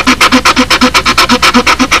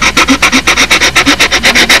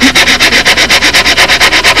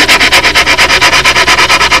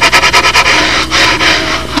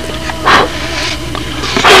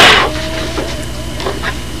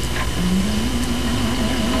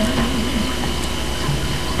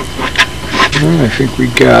 I think we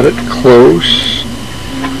got it close.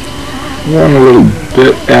 One little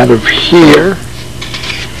bit out of here.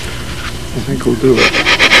 I think we'll do it.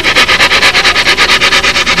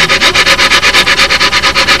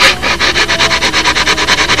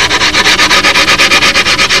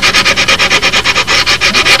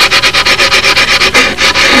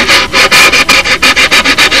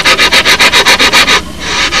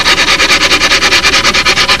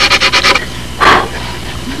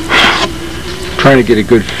 Trying to get a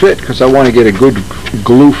good fit because I want to get a good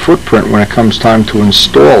glue footprint when it comes time to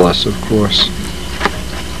install this, of course.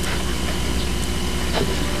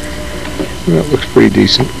 That looks pretty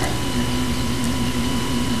decent.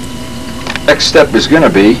 Next step is going to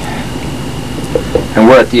be, and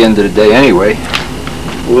we're at the end of the day anyway,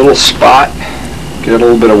 a little spot, get a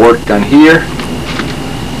little bit of work done here,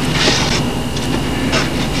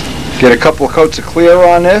 get a couple of coats of clear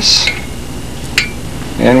on this,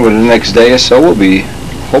 and within the next day or so we'll be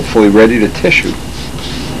hopefully ready to tissue.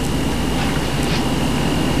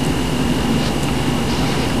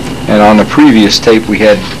 And on the previous tape we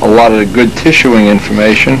had a lot of the good tissuing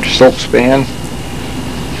information, silk span.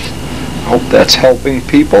 Hope that's helping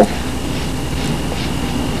people.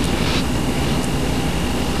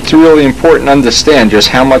 It's really important to understand just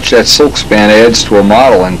how much that silk span adds to a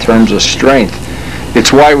model in terms of strength.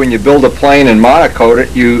 It's why when you build a plane and monocoat it,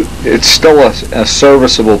 it's still a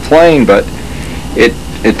serviceable plane, but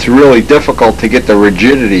it's really difficult to get the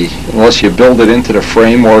rigidity unless you build it into the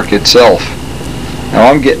framework itself. Now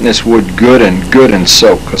I'm getting this wood good and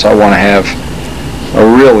soaked because I want to have a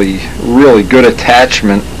really good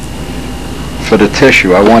attachment for the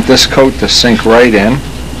tissue. I want this coat to sink right in.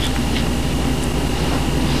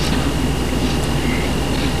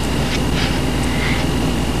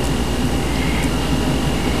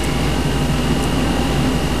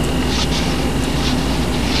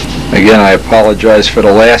 Again, I apologize for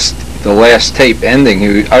the last tape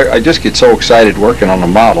ending. I just get so excited working on the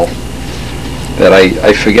model that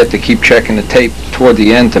I forget to keep checking the tape toward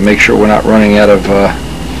the end to make sure we're not running out of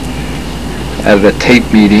the tape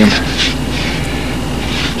medium.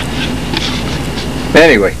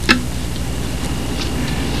 Anyway,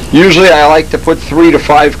 usually I like to put 3 to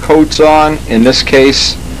 5 coats on. In this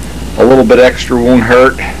case, a little bit extra won't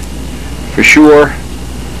hurt for sure.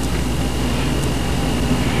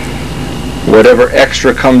 Whatever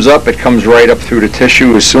extra comes up, it comes right up through the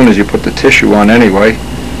tissue as soon as you put the tissue on anyway.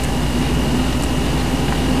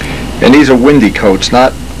 And these are windy coats,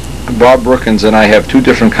 not Bob Brookins and I have 2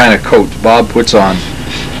 different kind of coats. Bob puts on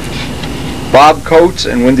Bob coats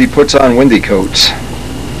and Windy puts on windy coats.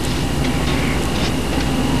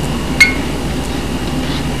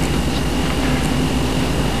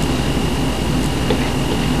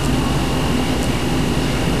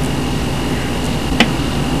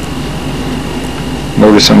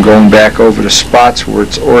 Notice I'm going back over the spots where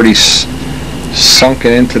it's already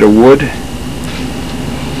sunken into the wood.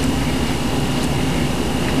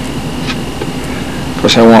 Of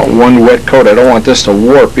course, I want one wet coat. I don't want this to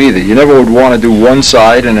warp either. You never would want to do one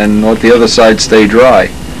side and then let the other side stay dry.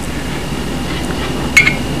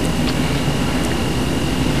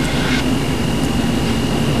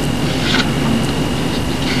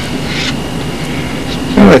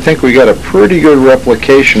 I think we got a pretty good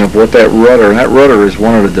replication of what that rudder, and that rudder is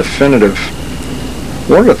one of the definitive,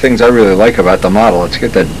 one of the things I really like about the model. It's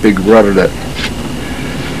got that big rudder that,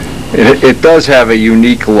 it does have a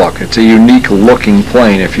unique look. It's a unique looking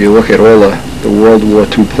plane. If you look at all the World War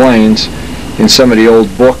II planes in some of the old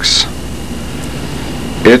books,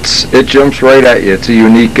 it jumps right at you. It's a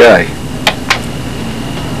unique guy.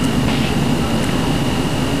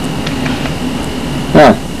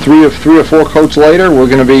 Now, three or four coats later, we're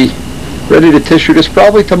going to be ready to tissue this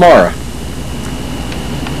probably tomorrow.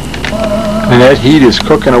 And that heat is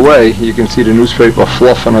cooking away. You can see the newspaper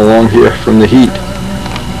fluffing along here from the heat.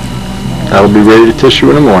 That'll be ready to tissue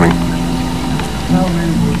in the morning.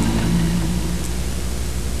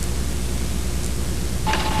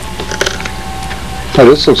 Now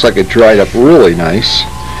this looks like it dried up really nice.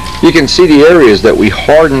 You can see the areas that we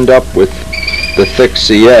hardened up with the thick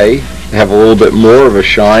CA have a little bit more of a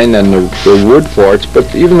shine than the wood parts,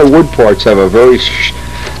 but even the wood parts have a very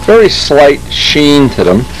slight sheen to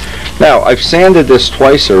them. Now, I've sanded this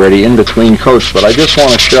twice already in between coats, but I just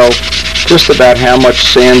want to show just about how much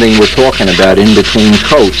sanding we're talking about in between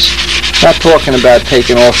coats. Not talking about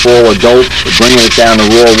taking off all the dope or bringing it down to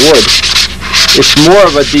raw wood. It's more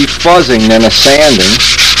of a defuzzing than a sanding.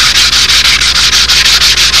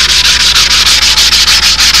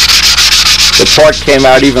 The part came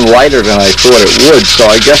out even lighter than I thought it would, so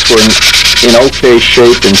I guess we're in okay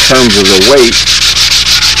shape in terms of the weight.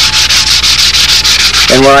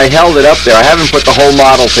 And when I held it up there, I haven't put the whole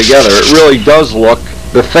model together. It really does look,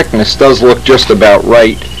 the thickness does look just about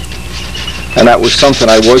right. And that was something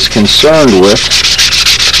I was concerned with.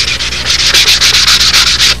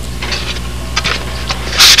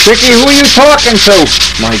 Dickie, who are you talking to?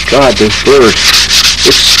 My God, this bird.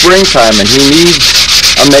 It's springtime and he needs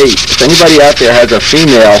a mate. If anybody out there has a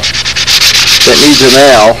female that needs a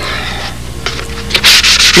male.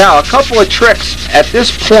 Now, a couple of tricks at this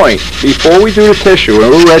point before we do the tissue, and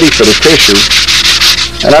we're ready for the tissue,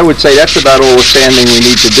 and I would say that's about all the sanding we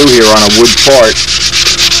need to do here on a wood part.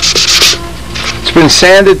 It's been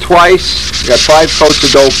sanded twice. Got 5 coats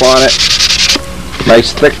of dope on it.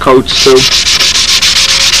 Nice thick coats too.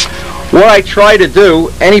 What I try to do,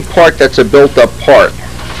 any part that's a built-up part,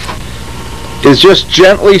 is just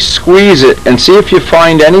gently squeeze it and see if you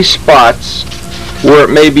find any spots where it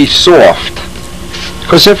may be soft.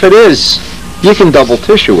 Because if it is, you can double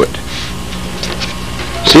tissue it.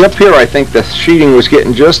 See up here, I think the sheeting was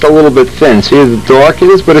getting just a little bit thin. See how dark it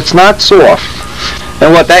is? But it's not soft.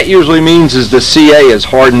 And what that usually means is the CA has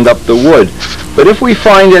hardened up the wood. But if we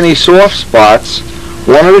find any soft spots,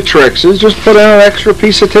 one of the tricks is just put in an extra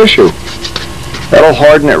piece of tissue. That'll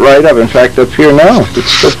harden it right up. In fact, up here now,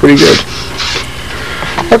 it's still pretty good.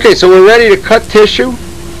 Okay, so we're ready to cut tissue,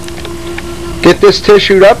 get this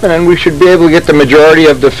tissued up, and then we should be able to get the majority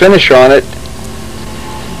of the finish on it.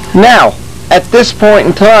 Now, at this point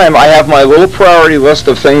in time, I have my little priority list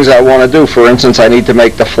of things I want to do. For instance, I need to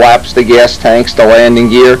make the flaps, the gas tanks, the landing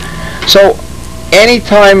gear. So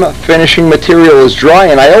anytime finishing material is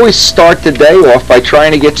drying, I always start the day off by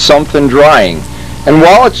trying to get something drying. And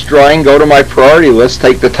while it's drying, go to my priority list,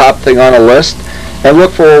 take the top thing on the list, and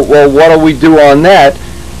look for, well, what do we do on that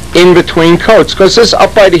in between coats? Because this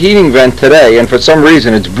up by the heating vent today, and for some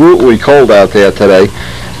reason it's brutally cold out there today,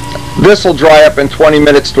 this will dry up in 20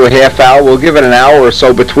 minutes to a half hour. We'll give it an hour or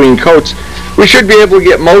so between coats. We should be able to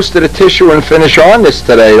get most of the tissue and finish on this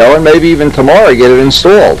today, though, and maybe even tomorrow get it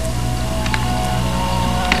installed.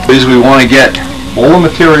 Because we want to get all the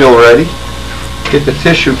material ready, get the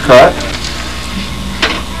tissue cut.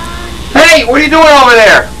 Hey, what are you doing over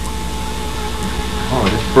there? Oh,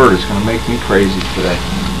 this bird is going to make me crazy today.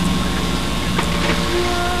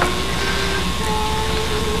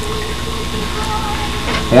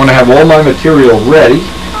 I want to have all my material ready.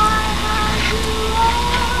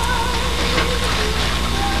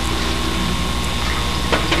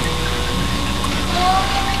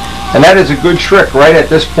 And that is a good trick right at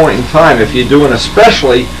this point in time if you're doing,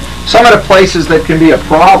 especially some of the places that can be a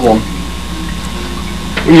problem.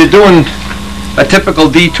 When you're doing a typical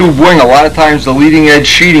D-tube wing, a lot of times the leading edge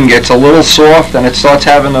sheeting gets a little soft and it starts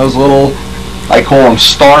having those little, I call them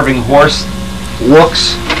starving horse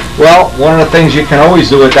looks. Well, one of the things you can always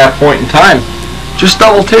do at that point in time, just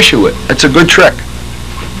double tissue it. It's a good trick.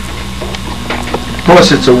 Of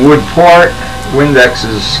course, it's a wood part. Windex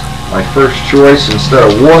is my first choice instead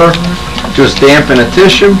of water. Just dampen the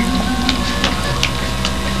tissue.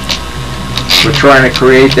 We're trying to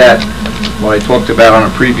create that, what I talked about on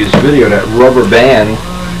a previous video, that rubber band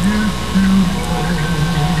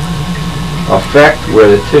effect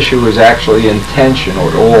where the tissue is actually in tension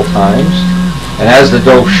at all times. And as the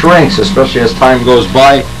dough shrinks, especially as time goes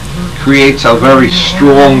by, creates a very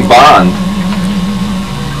strong bond.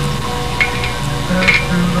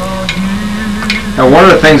 And one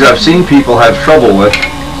of the things I've seen people have trouble with,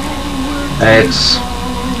 and it's,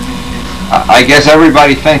 I guess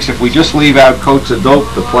everybody thinks if we just leave out coats of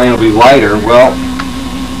dope, the plane will be lighter. Well,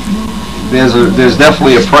 there's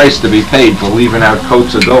definitely a price to be paid for leaving out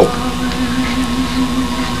coats of dope.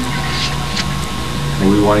 And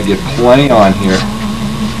we want to get plenty on here.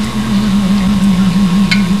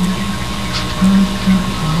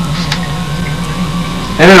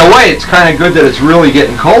 And in a way, it's kind of good that it's really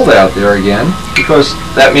getting cold out there again, because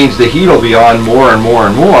that means the heat will be on more and more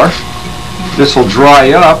and more. This will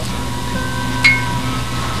dry up.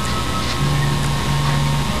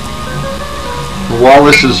 While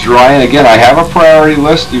this is drying, again, I have a priority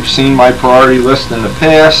list. You've seen my priority list in the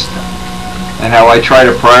past, and how I try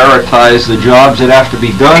to prioritize the jobs that have to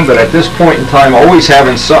be done, but at this point in time, always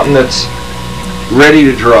having something that's ready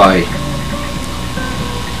to dry.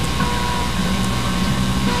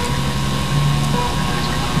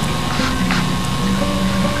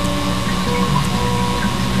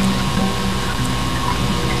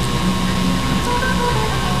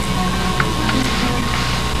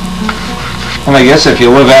 And I guess if you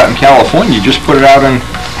live out in California, you just put it out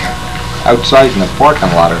outside in the parking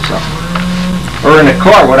lot or something. Or in a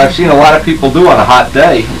car. What I've seen a lot of people do on a hot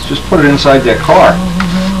day is just put it inside their car.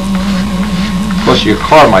 Of course, your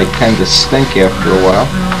car might tend to stink after a while.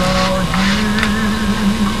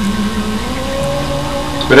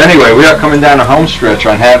 But anyway, we are coming down a home stretch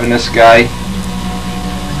on having this guy.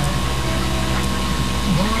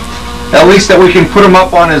 At least that we can put him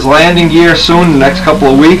up on his landing gear soon, the next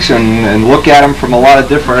couple of weeks, and look at him from a lot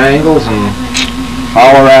of different angles and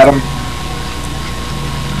holler at him.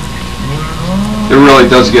 It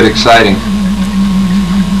really does get exciting.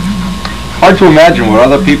 Hard to imagine what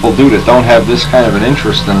other people do that don't have this kind of an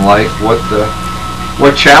interest in life, what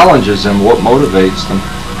challenges them, what motivates them.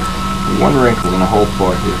 One wrinkle in the whole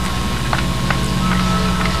part here.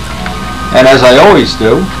 And as I always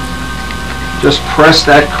do, just press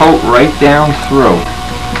that coat right down through.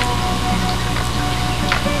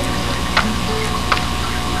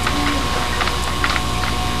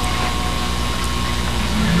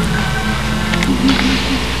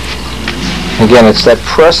 Again, it's that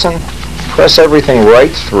press everything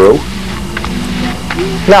right through.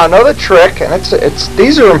 Now another trick, and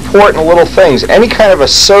these are important little things. Any kind of a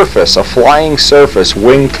surface, a flying surface,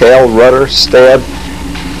 wing, tail, rudder, stab,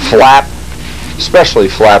 flap, especially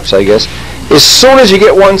flaps, I guess. As soon as you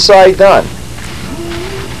get one side done,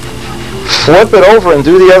 flip it over and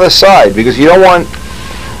do the other side, because you don't want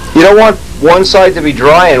one side to be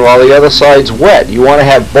drying while the other side's wet. You want to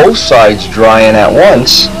have both sides drying at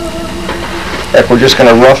once. Heck, we're just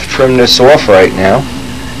going to rough trim this off right now.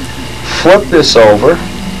 Flip this over.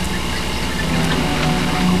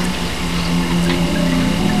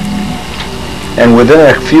 And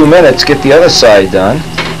within a few minutes, get the other side done.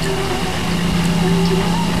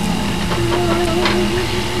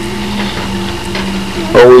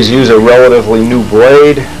 Always use a relatively new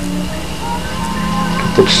blade. Get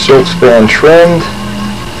the silk span trimmed.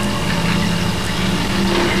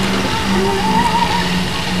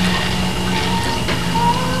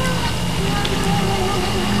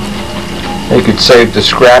 You could save the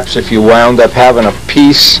scraps if you wound up having a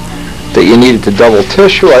piece that you needed to double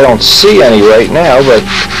tissue. I don't see any right now, but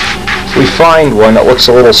if we find one that looks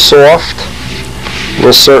a little soft,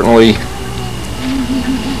 we'll certainly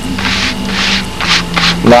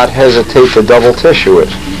not hesitate to double tissue it.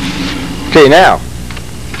 Okay, now,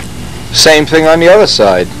 same thing on the other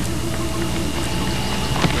side.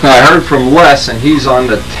 Now, I heard from Les, and he's on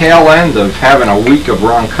the tail end of having a week of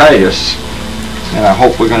bronchitis, and I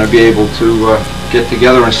hope we're going to be able to get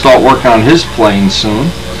together and start working on his plane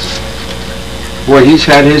soon. Boy, he's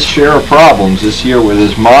had his share of problems this year with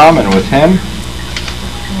his mom and with him.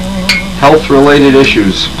 Health-related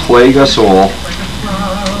issues plague us all.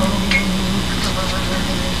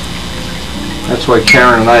 That's why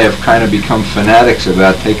Karen and I have kind of become fanatics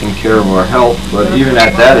about taking care of our health, but even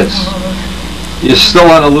at that, you're still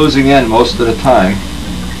on a losing end most of the time.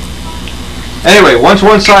 Anyway, once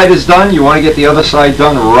one side is done, you want to get the other side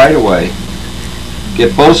done right away.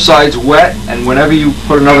 Get both sides wet, and whenever you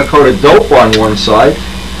put another coat of dope on one side,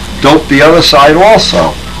 dope the other side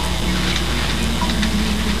also.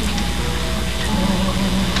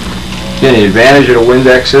 Again, the advantage of the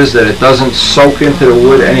Windex is that it doesn't soak into the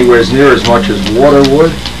wood anywhere near as much as water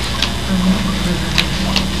would.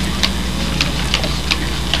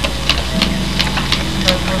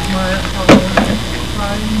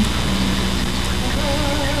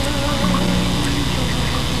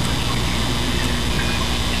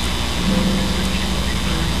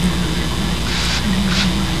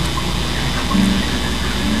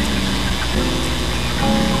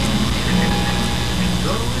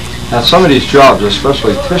 Now some of these jobs,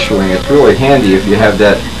 especially tissuing, it's really handy if you have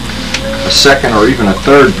a second or even a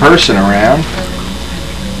third person around.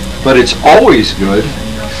 But it's always good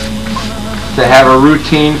to have a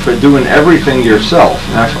routine for doing everything yourself.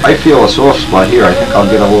 Now if I feel a soft spot here, I think I'll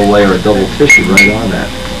get a little layer of double tissue right on that.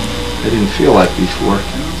 I didn't feel that before.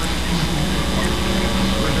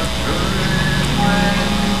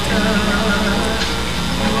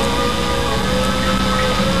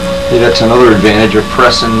 That's another advantage of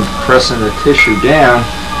pressing the tissue down,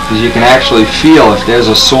 is you can actually feel if there's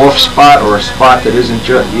a soft spot or a spot that isn't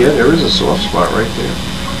just, yeah, there is a soft spot right there.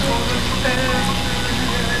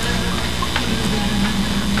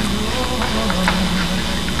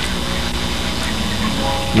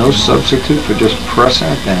 No substitute for just pressing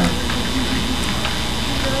it down.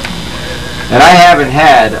 And I haven't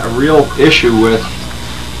had a real issue with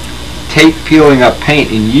tape peeling up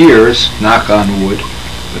paint in years, knock on wood.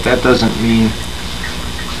 But that doesn't mean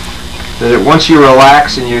that once you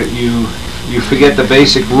relax and you forget the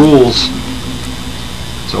basic rules,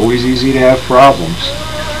 it's always easy to have problems.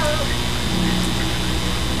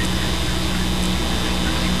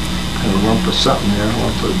 Got a lump of something there.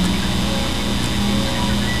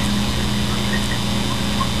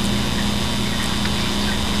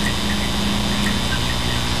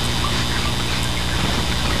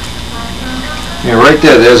 Yeah, right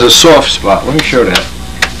there, there's a soft spot. Let me show that.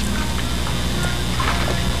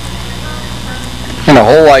 And the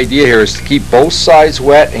whole idea here is to keep both sides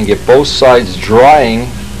wet and get both sides drying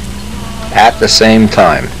at the same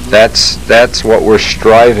time. That's what we're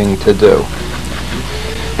striving to do.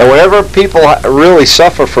 And whenever people really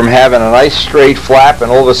suffer from having a nice straight flap and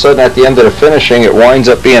all of a sudden at the end of the finishing it winds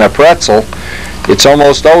up being a pretzel, it's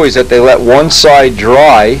almost always that they let one side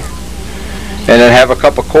dry and then have a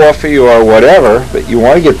cup of coffee or whatever, but you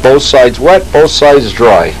want to get both sides wet, both sides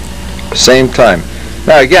dry, same time.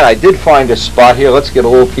 Now again, I did find a spot here. Let's get a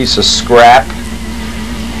little piece of scrap.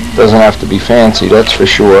 Doesn't have to be fancy, that's for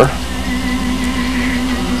sure.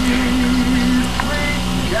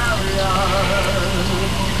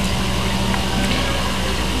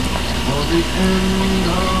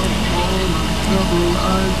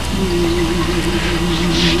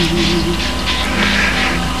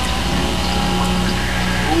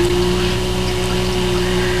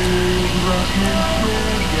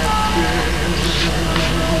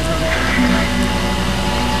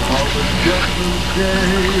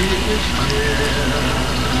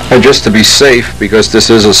 And just to be safe, because this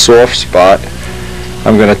is a soft spot,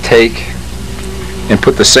 I'm going to take and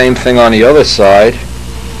put the same thing on the other side,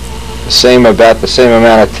 about the same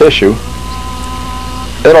amount of tissue.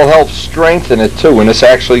 It'll help strengthen it too when this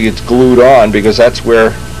actually gets glued on, because that's where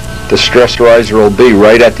the stress riser will be,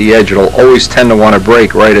 right at the edge. It'll always tend to want to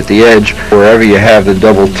break right at the edge. Wherever you have the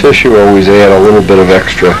double tissue, always add a little bit of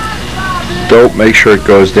extra dope. Make sure it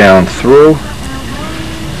goes down through.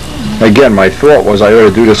 Again, my thought was I ought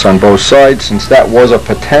to do this on both sides since that was a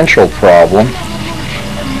potential problem.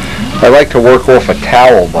 I like to work off a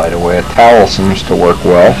towel, by the way. A towel seems to work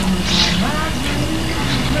well.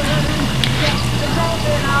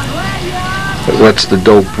 It lets the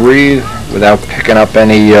dough breathe without picking up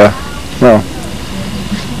any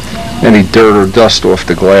any dirt or dust off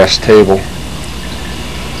the glass table.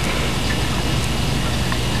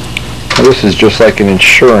 Now, this is just like an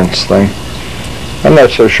insurance thing. I'm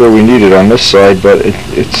not so sure we need it on this side, but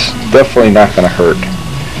it's definitely not going to hurt.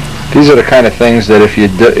 These are the kind of things that if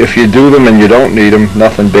you do them and you don't need them,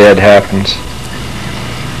 nothing bad happens.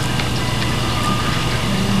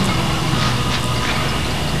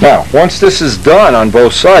 Now, once this is done on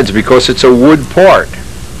both sides, because it's a wood part,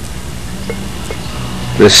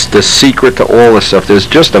 the secret to all this stuff, there's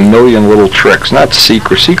just a million little tricks. Not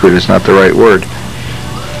secret is not the right word.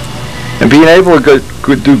 And being able to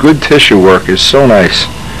do good tissue work is so nice.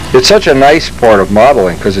 It's such a nice part of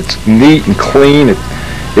modeling because it's neat and clean.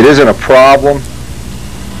 It isn't a problem.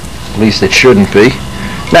 At least it shouldn't be.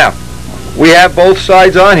 Now, we have both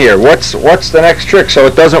sides on here. What's the next trick so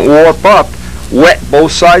it doesn't warp up? Wet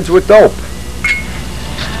both sides with dope.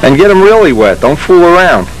 And get them really wet. Don't fool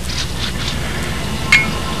around.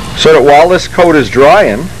 So that while this coat is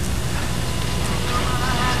drying,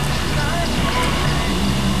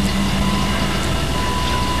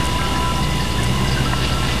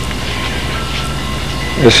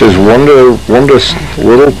 this is one of the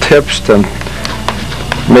little tips to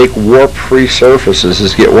make warp-free surfaces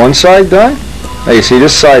is get one side done. Now you see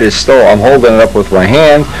this side is still, I'm holding it up with my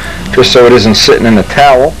hand just so it isn't sitting in the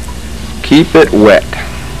towel. Keep it wet.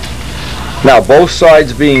 Now both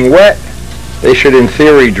sides being wet, they should in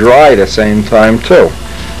theory dry at the same time too.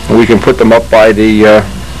 And we can put them up by the,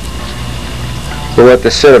 we'll let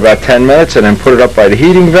this sit about 10 minutes and then put it up by the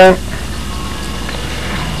heating vent.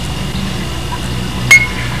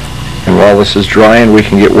 And while this is drying, we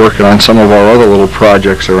can get working on some of our other little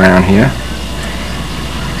projects around here.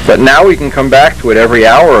 But now we can come back to it every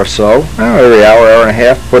hour or so, every hour, hour and a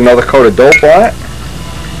half, put another coat of dope on it.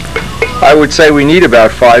 I would say we need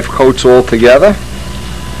about 5 coats altogether.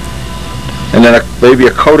 And then maybe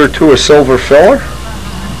a coat or two of silver filler.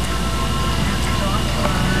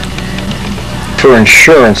 For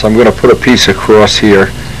insurance, I'm going to put a piece across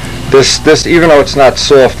here. This, even though it's not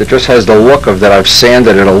soft, it just has the look of that I've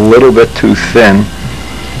sanded it a little bit too thin,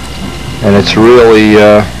 and it's really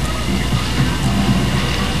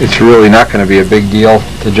not going to be a big deal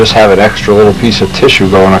to just have an extra little piece of tissue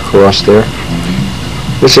going across there.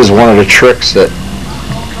 This is one of the tricks that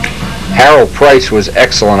Harold Price was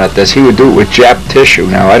excellent at. This, he would do it with Jap tissue.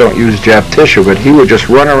 Now I don't use Jap tissue, but he would just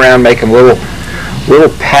run around making little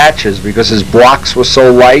patches because his blocks were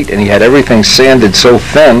so light and he had everything sanded so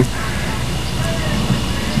thin.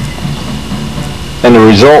 And the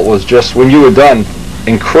result was just, when you were done,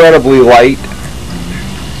 incredibly light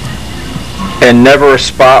and never a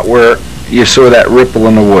spot where you saw that ripple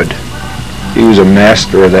in the wood. He was a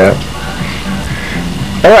master of that.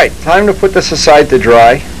 Alright, time to put this aside to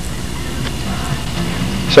dry.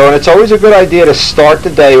 So, and it's always a good idea to start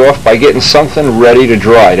the day off by getting something ready to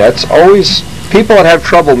dry. That's always, people that have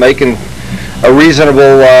trouble making a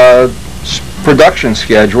reasonable production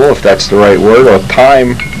schedule, if that's the right word, or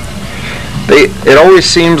time, it always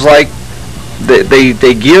seems like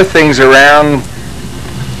they gear things around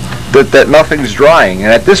that nothing's drying.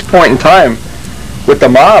 And at this point in time, with the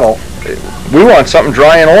model, we want something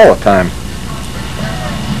drying all the time.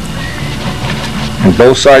 And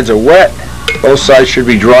both sides are wet. Both sides should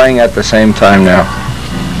be drying at the same time now.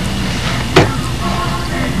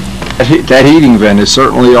 That heating vent is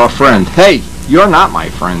certainly our friend. Hey, you're not my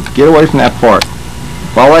friend. Get away from that part.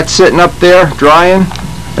 While that's sitting up there drying,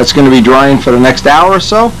 that's going to be drying for the next hour or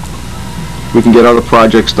so. We can get other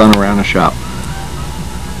projects done around the shop.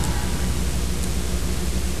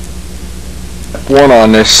 One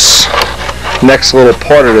on this next little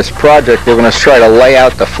part of this project, we're going to try to lay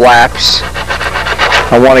out the flaps.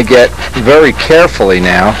 I want to get very carefully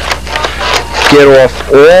now, get off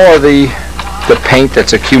all of the paint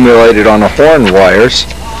that's accumulated on the horn wires.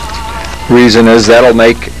 Reason is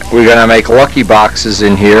we're going to make lucky boxes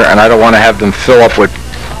in here, and I don't want to have them fill up with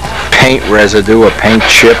paint residue or paint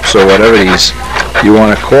chips or whatever you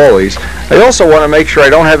want to call these. I also want to make sure I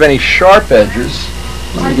don't have any sharp edges.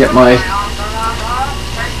 Let me get my...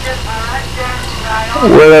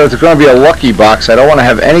 Where it's going to be a lucky box, I don't want to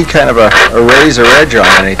have any kind of a razor edge on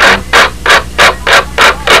anything.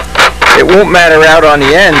 It won't matter out on the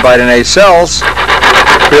end by the nacelles,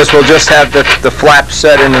 because we'll just have the flap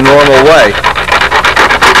set in the normal way.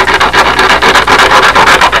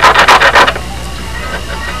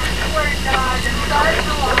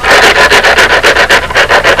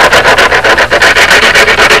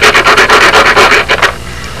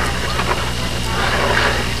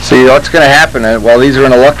 See, what's going to happen while these are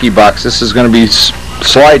in a lucky box, this is going to be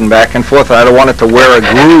sliding back and forth, and I don't want it to wear a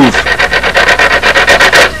groove.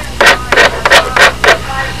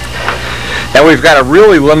 And we've got a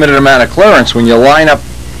really limited amount of clearance. When you line up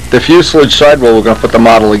the fuselage sidewall, we're going to put the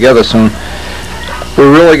model together soon,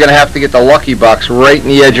 we're really going to have to get the lucky box right in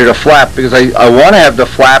the edge of the flap, because I want to have the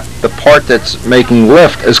flap, the part that's making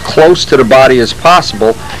lift, as close to the body as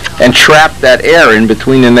possible and trap that air in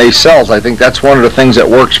between the nacelles. I think that's one of the things that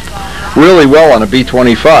works really well on a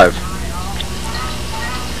B-25.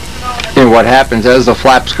 And what happens as the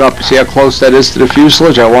flaps go up, you see how close that is to the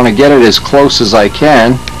fuselage? I want to get it as close as I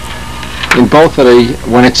can in both of the,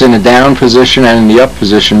 when it's in the down position and in the up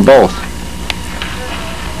position, both.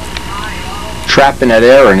 Trapping that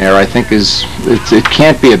air in there, I think, it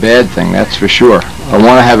can't be a bad thing, that's for sure. I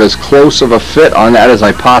want to have as close of a fit on that as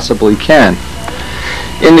I possibly can.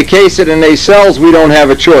 In the case of the nacelles, we don't have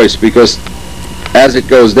a choice, because as it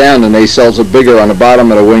goes down, the nacelles are bigger on the bottom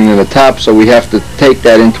of the wing than the top, so we have to take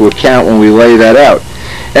that into account when we lay that out.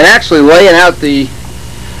 And actually laying out the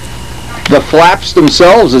flaps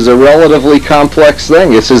themselves is a relatively complex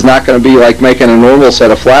thing. This is not going to be like making a normal set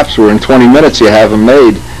of flaps where in 20 minutes you have them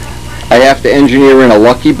made. I have to engineer in a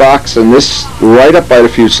lucky box, and this right up by the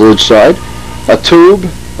fuselage side, a tube,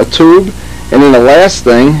 and then the last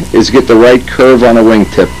thing is get the right curve on the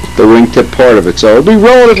wingtip part of it. So it'll be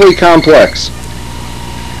relatively complex.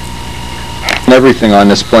 Everything on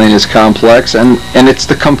this plane is complex, and it's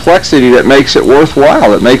the complexity that makes it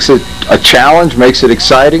worthwhile. It makes it a challenge, makes it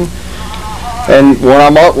exciting. And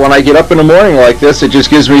when I get up in the morning like this, it just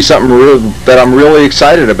gives me something that I'm really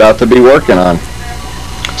excited about to be working on.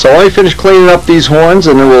 So let me finish cleaning up these horns,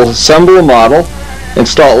 and then we'll assemble a model and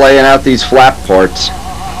start laying out these flap parts.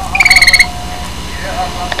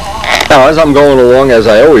 Now, as I'm going along, as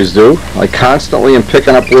I always do, I constantly am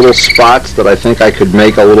picking up little spots that I think I could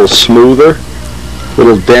make a little smoother,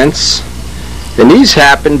 little dents. And these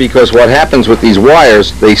happen because what happens with these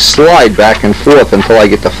wires, they slide back and forth until I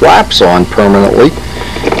get the flaps on permanently,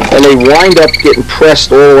 and they wind up getting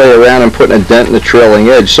pressed all the way around and putting a dent in the trailing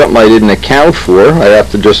edge, something I didn't account for. I have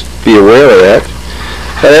to just be aware of that.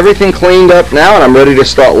 Got everything cleaned up now, and I'm ready to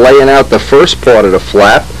start laying out the first part of the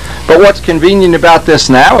flap. But what's convenient about this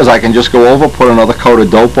now is I can just go over, put another coat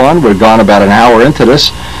of dope on. We're gone about an hour into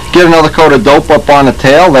this. Get another coat of dope up on the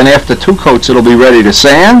tail, then after 2 coats it'll be ready to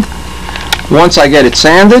sand. Once I get it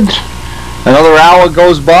sanded, another hour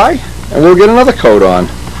goes by, and we'll get another coat on.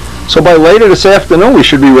 So by later this afternoon, we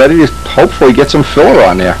should be ready to hopefully get some filler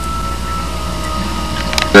on there.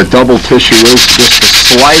 The double tissue is just the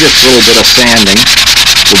slightest little bit of sanding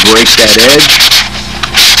will break that edge.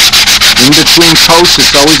 In between coats,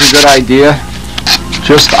 it's always a good idea.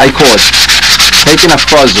 Just, I call it, taking a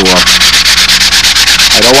fuzz off.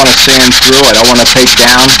 I don't want to sand through, I don't want to take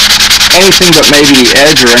down anything but maybe the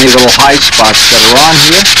edge or any little high spots that are on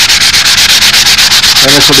here.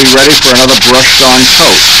 And this will be ready for another brushed on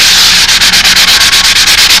coat.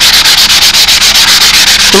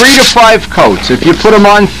 3 to 5 coats. If you put them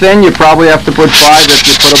on thin, you probably have to put 5. If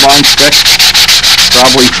you put them on thick,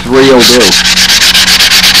 probably 3 will do.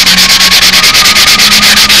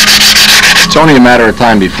 It's only a matter of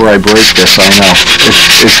time before I break this, I know.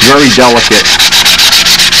 It's very delicate.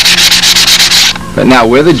 But now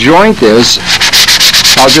where the joint is,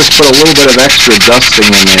 I'll just put a little bit of extra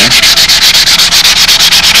dusting in there.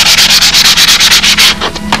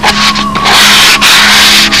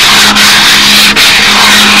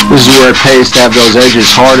 This is where it pays to have those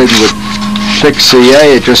edges hardened with thick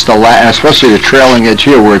CA. It just allows, especially the trailing edge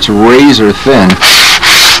here where it's razor thin,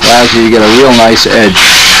 allows you to get a real nice edge.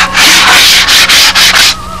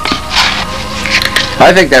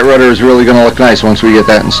 I think that rudder is really going to look nice once we get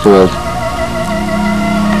that installed.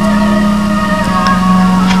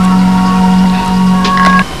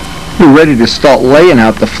 We're ready to start laying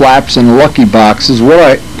out the flaps and lucky boxes. What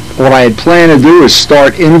I had planned to do is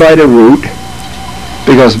start in by the root,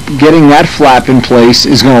 because getting that flap in place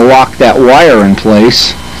is going to lock that wire in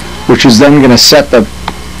place, which is then going to set the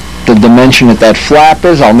dimension that that flap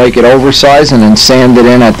is. I'll make it oversized and then sand it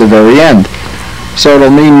in at the very end. So it'll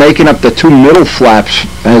mean making up the 2 middle flaps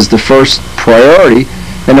as the first priority.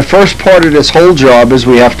 And the first part of this whole job is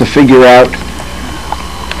we have to figure out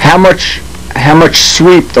how much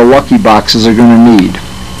sweep the lucky boxes are going to need.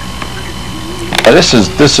 This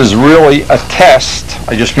is really a test.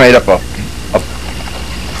 I just made up a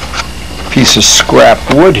piece of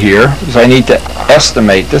scrap wood here, because I need to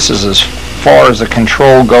estimate. This is as far as the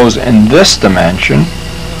control goes in this dimension.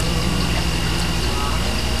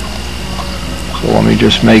 So let me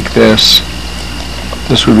just make this.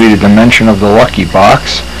 This would be the dimension of the lucky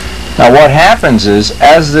box. Now what happens is,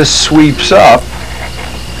 as this sweeps up,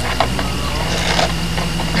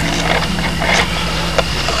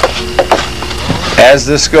 as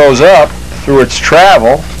this goes up through its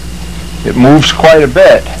travel, it moves quite a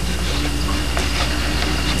bit.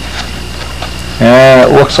 And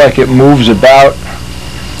it looks like it moves about,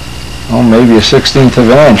 oh, maybe a 1/16 of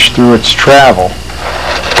an inch through its travel.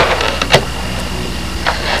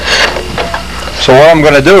 So what I'm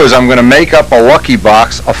going to do is I'm going to make up a lucky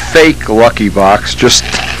box, a fake lucky box, just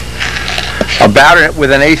about it with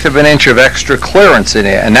 1/8 of an inch of extra clearance in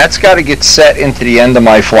it, and that's got to get set into the end of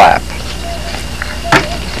my flap.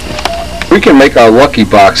 We can make our lucky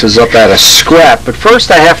boxes up out of scrap, but first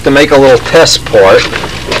I have to make a little test part.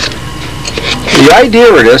 The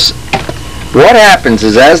idea of this, what happens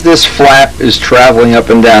is as this flap is traveling up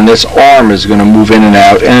and down, this arm is going to move in and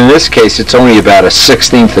out, and in this case it's only about a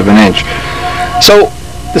 1/16 of an inch. So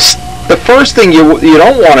the first thing you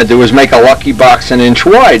don't want to do is make a lucky box 1 inch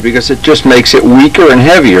wide, because it just makes it weaker and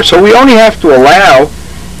heavier. So we only have to allow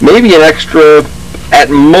maybe an extra, at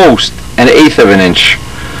most, 1/8 of an inch.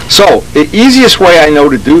 So the easiest way I know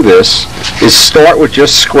to do this is start with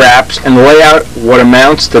just scraps and lay out what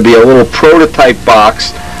amounts to be a little prototype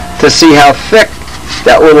box to see how thick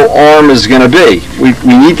that little arm is going to be. We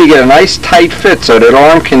need to get a nice tight fit so that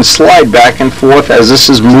arm can slide back and forth as this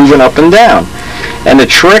is moving up and down. And the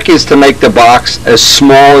trick is to make the box as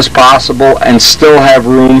small as possible and still have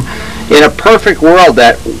room. In a perfect world,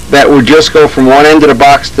 that would just go from one end of the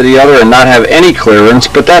box to the other and not have any clearance,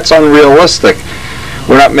 but that's unrealistic.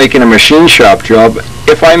 We're not making a machine shop job.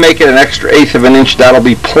 If I make it an extra 1/8 of an inch, that'll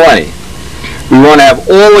be plenty. We want to have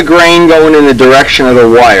all the grain going in the direction of the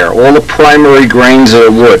wire, all the primary grains of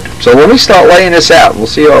the wood. So let me start laying this out. We'll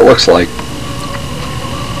see how it looks like.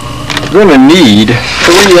 We're going to need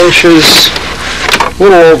 3 inches, a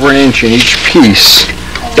little over 1 inch in each piece.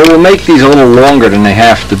 But we'll make these a little longer than they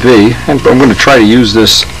have to be. And I'm going to try to use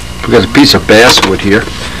this because a piece of basswood here.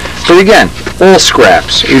 But again, all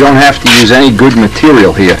scraps. You don't have to use any good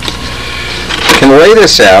material here. I can lay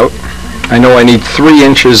this out. I know I need 3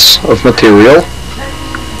 inches of material.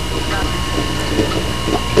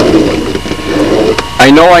 I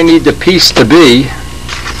know I need the piece to be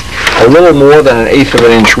a little more than 1/8 of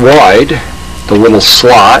an inch wide, the little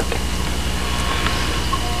slot.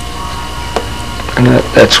 And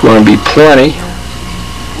that's going to be plenty.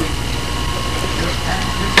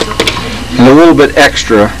 And a little bit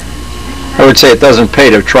extra. I would say it doesn't pay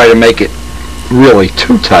to try to make it really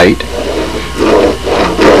too tight.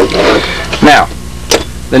 Now,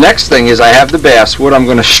 the next thing is I have the basswood. I'm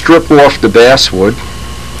going to strip off the basswood.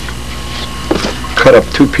 Cut up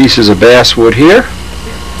 2 pieces of basswood here.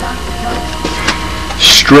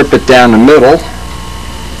 Strip it down the middle.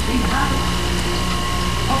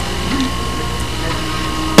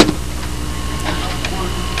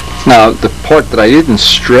 Now, the part that I didn't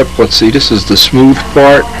strip, let's see, this is the smooth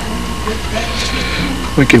part.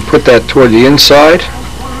 We can put that toward the inside.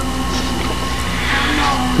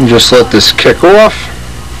 And just let this kick off.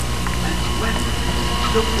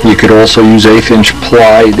 You could also use 1/8 inch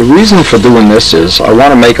ply. The reason for doing this is I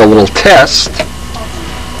want to make a little test,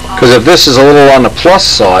 because if this is a little on the plus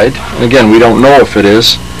side, and again we don't know if it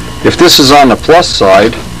is, if this is on the plus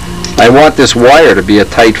side, I want this wire to be a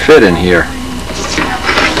tight fit in here.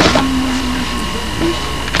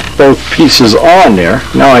 Both pieces on there.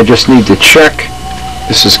 Now I just need to check.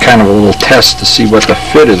 This is kind of a little test to see what the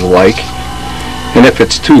fit is like. And if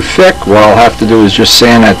it's too thick, what I'll have to do is just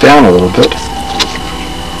sand that down a little bit.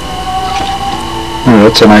 Oh,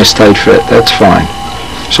 that's a nice tight fit. That's fine.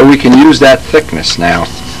 So we can use that thickness now.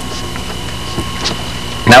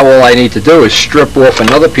 Now all I need to do is strip off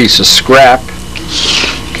another piece of scrap.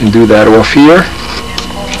 Can do that off here.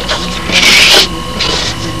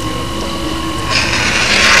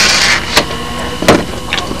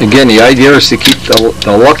 Again, the idea is to keep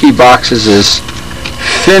the lucky boxes as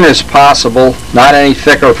thin as possible, not any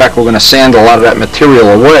thicker. In fact, we're going to sand a lot of that material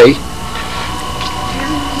away.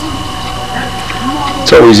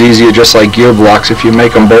 It's always easier, just like gear blocks, if you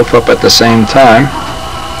make them both up at the same time.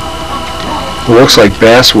 It looks like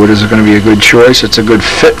basswood is going to be a good choice. It's a good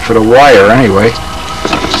fit for the wire anyway.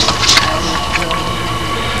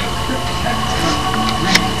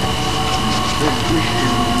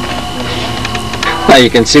 Now you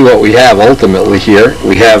can see what we have ultimately here.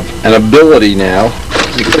 We have an ability now,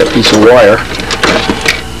 look at that piece of wire,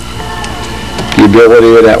 the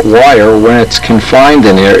ability of that wire, when it's confined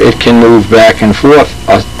in there, it can move back and forth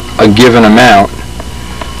a given amount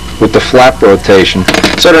with the flap rotation.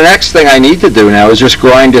 So the next thing I need to do now is just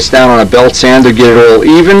grind this down on a belt sander, get it all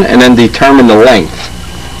even, and then determine the length.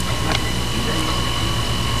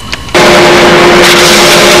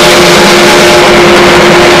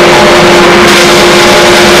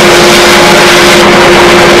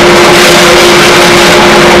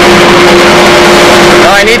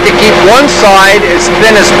 one side as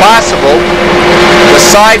thin as possible, the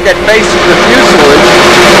side that faces the fuselage,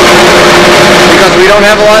 because we don't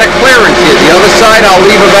have a lot of clearance here. The other side I'll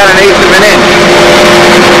leave about 1/8 of an inch.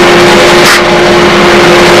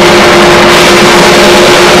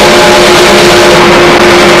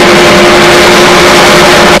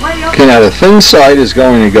 Okay, now the thin side is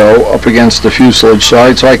going to go up against the fuselage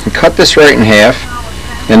side, so I can cut this right in half,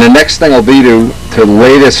 and the next thing will be to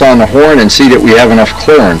lay this on the horn and see that we have enough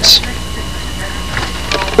clearance.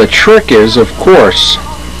 The trick is, of course,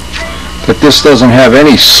 that this doesn't have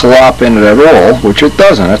any slop in it at all, which it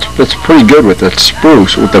doesn't. That's pretty good with the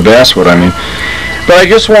spruce, with the basswood, I mean. But I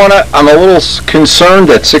just want to, I'm a little concerned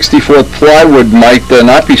that 64th plywood might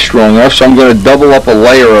not be strong enough, so I'm going to double up a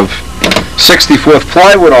layer of 64th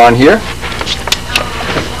plywood on here,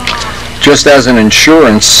 just as an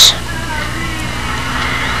insurance.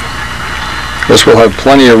 This will have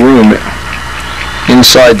plenty of room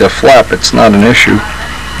inside the flap. It's not an issue.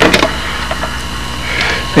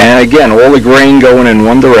 And again, all the grain going in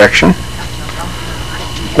one direction,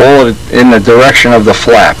 all in the direction of the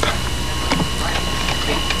flap.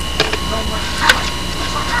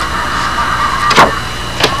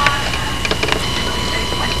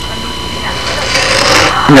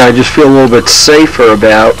 Now I just feel a little bit safer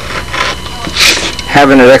about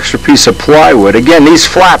having an extra piece of plywood. Again, these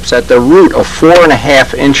flaps at the root are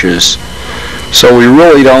 4.5 inches, so we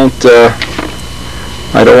really don't,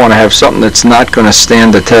 I don't want to have something that's not going to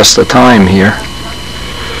stand the test of time here.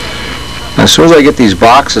 As soon as I get these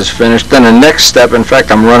boxes finished, then the next step, in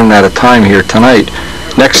fact I'm running out of time here tonight,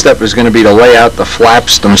 next step is going to be to lay out the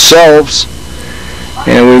flaps themselves,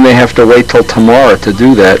 and we may have to wait till tomorrow to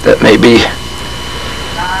do that. That may be,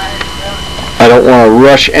 I don't want to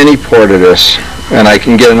rush any part of this, and I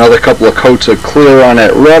can get another couple of coats of clear on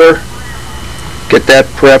that rudder, get that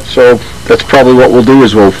prepped. So that's probably what we'll do,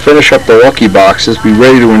 is we'll finish up the Lucky boxes, be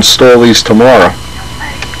ready to install these tomorrow.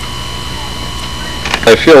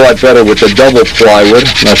 I feel a lot better with the double plywood,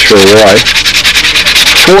 not sure why.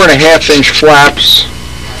 4.5 inch flaps,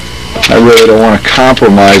 I really don't want to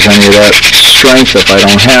compromise any of that strength if I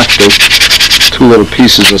don't have to. 2 little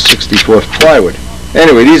pieces of 64th plywood.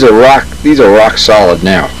 Anyway, these are rock solid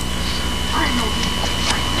now.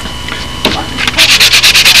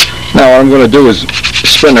 Now what I'm going to do is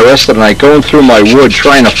spend the rest of the night going through my wood,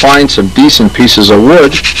 trying to find some decent pieces of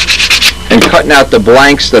wood and cutting out the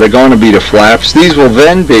blanks that are going to be the flaps. These will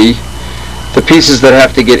then be the pieces that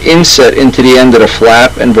have to get inset into the end of the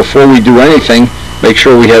flap, and before we do anything, make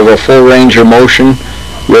sure we have a full range of motion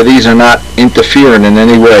where these are not interfering in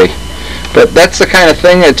any way. But that's the kind of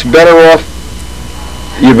thing that's better off,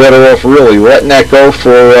 you're better off really letting that go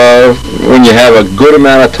for when you have a good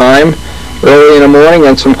amount of time early in the morning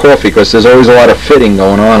and some coffee, because there's always a lot of fitting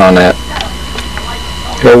going on that.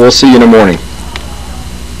 So we'll see you in the morning.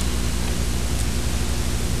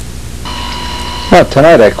 Well,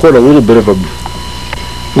 tonight I caught a little bit of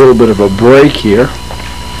a break here.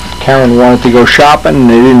 Karen wanted to go shopping and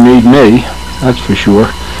they didn't need me, that's for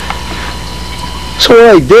sure. So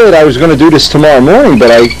what I did, I was going to do this tomorrow morning,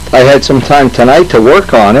 but I had some time tonight to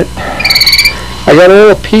work on it. I got all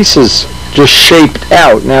the pieces just shaped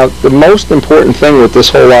out. Now, the most important thing with this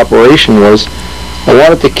whole operation was I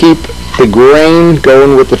wanted to keep the grain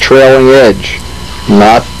going with the trailing edge,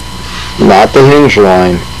 not the hinge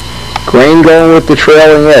line. Grain going with the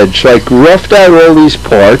trailing edge. So I roughed out all these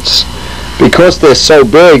parts. Because they're so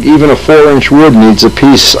big, even a 4-inch wood needs a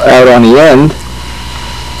piece out on the end.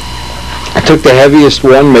 I took the heaviest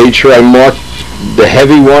one, made sure I marked the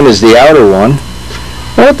heavy one as the outer one.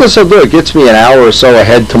 And what this will do, it gets me an hour or so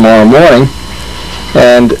ahead tomorrow morning.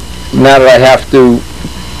 And now that I have to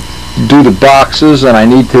do the boxes, and I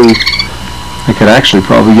could actually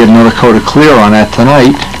probably get another coat of clear on that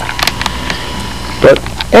tonight. But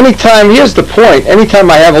anytime, here's the point, anytime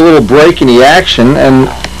I have a little break in the action, and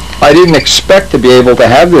I didn't expect to be able to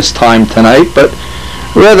have this time tonight, but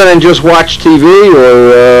rather than just watch TV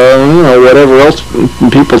or whatever else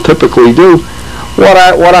people typically do,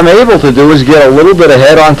 what I'm able to do is get a little bit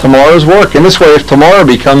ahead on tomorrow's work. And this way, if tomorrow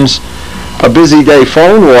becomes a busy day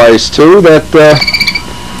phone-wise too, that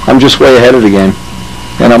I'm just way ahead of the game.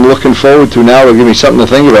 And I'm looking forward to, now it'll give me something to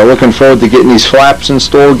think about, looking forward to getting these flaps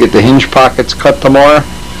installed, get the hinge pockets cut tomorrow.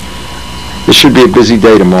 This should be a busy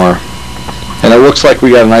day tomorrow. And it looks like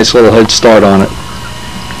we got a nice little head start on it.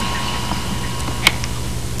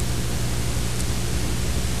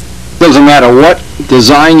 Doesn't matter what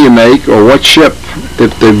design you make or what ship,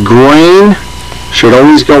 if the grain should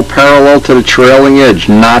always go parallel to the trailing edge,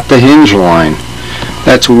 not the hinge line.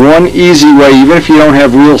 That's one easy way, even if you don't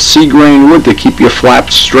have real sea grain wood, to keep your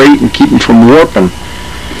flaps straight and keep them from warping.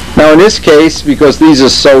 Now in this case, because these are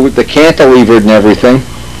so the cantilevered and everything,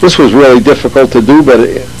 this was really difficult to do, but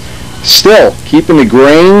still keeping the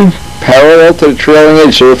grain parallel to the trailing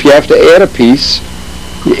edge. So if you have to add a piece,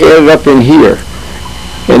 you add it up in here,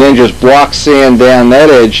 and then just block sand down that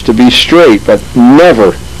edge to be straight, but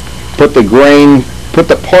never put the grain, put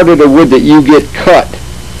the part of the wood that you get cut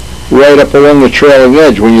right up along the trailing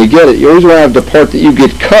edge. When you get it, you always want to have the part that you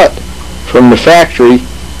get cut from the factory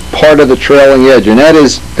part of the trailing edge, and that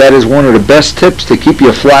is one of the best tips to keep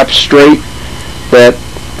your flaps straight. That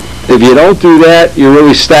if you don't do that, you're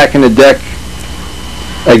really stacking the deck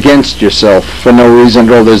against yourself for no reason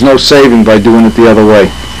at all. There's no saving by doing it the other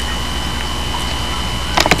way.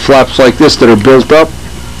 Flaps like this that are built up,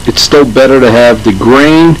 it's still better to have the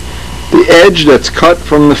grain, the edge that's cut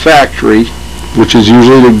from the factory, which is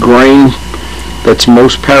usually the grain that's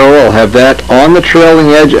most parallel, have that on the trailing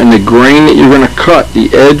edge, and the grain that you're going to cut, the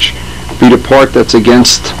edge, be the part that's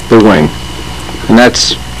against the wing. And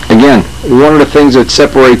that's, again, one of the things that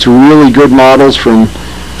separates really good models from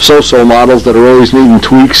so-so models that are always needing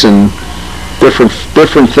tweaks and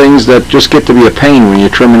different things that just get to be a pain when you're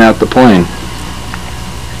trimming out the plane.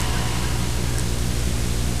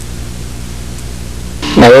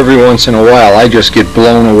 Now every once in a while I just get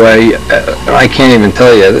blown away. I can't even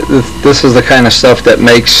tell you. This is the kind of stuff that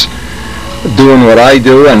makes doing what I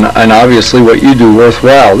do and obviously what you do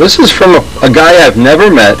worthwhile. This is from a guy I've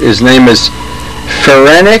never met. His name is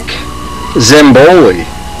Fabrication Zamboli.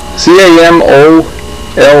 Z-A-M-O-L-Y-I.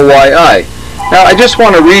 Now I just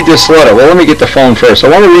want to read this letter. Well, let me get the phone first. I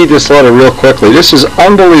want to read this letter real quickly. This is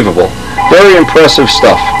unbelievable. Very impressive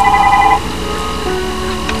stuff.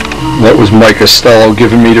 That was Mike Costello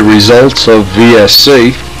giving me the results of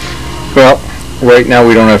VSC. Well, right now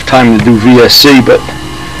we don't have time to do VSC, but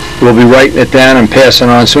we'll be writing it down and passing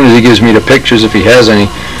on as soon as he gives me the pictures if he has any.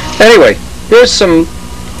 Anyway, here's some,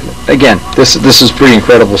 again, this is pretty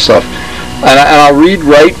incredible stuff. And I'll read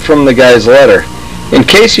right from the guy's letter. In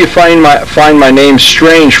case you find my name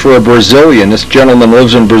strange for a Brazilian, this gentleman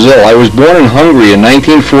lives in Brazil. I was born in Hungary in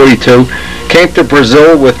 1942, came to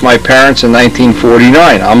Brazil with my parents in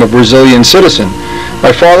 1949. I'm a Brazilian citizen.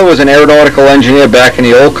 My father was an aeronautical engineer back in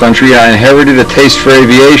the old country, and I inherited a taste for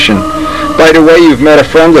aviation. By the way, you've met a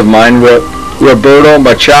friend of mine, Roberto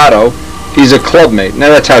Machado. He's a clubmate. Now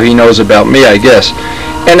that's how he knows about me, I guess.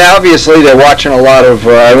 And obviously they're watching a lot of,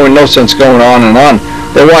 I have no sense going on and on.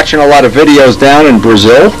 They're watching a lot of videos down in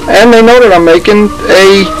Brazil, and they know that I'm making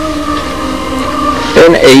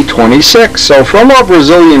an A26. So from our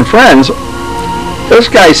Brazilian friends, this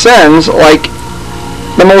guy sends like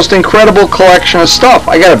the most incredible collection of stuff.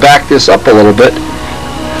 I got to back this up a little bit.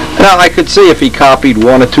 Now I could see if he copied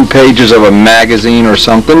 1 or 2 pages of a magazine or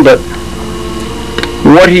something, but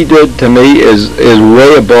what he did to me is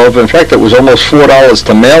way above. In fact, it was almost $4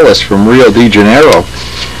 to mail this from Rio de Janeiro.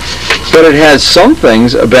 But it has some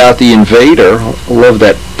things about the Invader. I love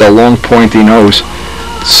that, the long pointy nose.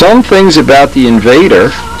 Some things about the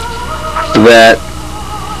Invader that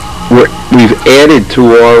we've added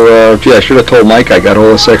to our, gee, I should have told Mike I got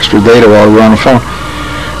all this extra data while we were on the phone.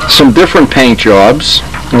 Some different paint jobs.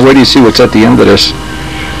 And wait till you see what's at the end of this.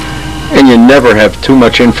 And you never have too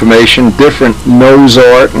much information. Different nose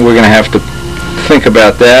art, and we're going to have to think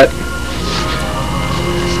about that.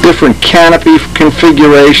 Different canopy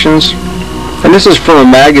configurations. And this is from a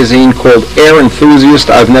magazine called Air Enthusiast.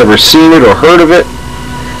 I've never seen it or heard of it.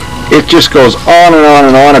 It just goes on and on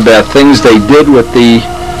and on about things they did with the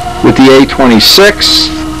A26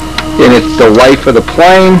 and the life of the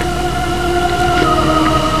plane.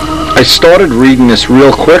 I started reading this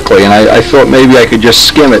real quickly, and I thought maybe I could just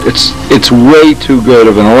skim it. It's way too good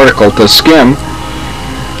of an article to skim.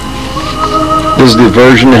 This is the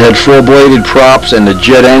version that had full-bladed props and the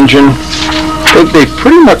jet engine. They've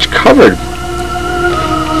pretty much covered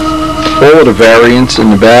all of the variants in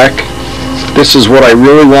the back. This is what I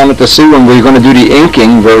really wanted to see when we're going to do the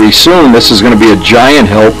inking very soon. This is going to be a giant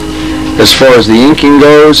help as far as the inking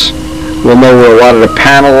goes. We'll know where a lot of the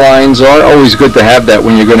panel lines are. Always good to have that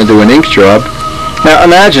when you're going to do an ink job. Now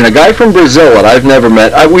imagine a guy from Brazil that I've never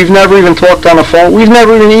met. We've never even talked on the phone. We've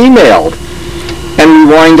never even emailed. And we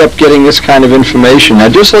wind up getting this kind of information.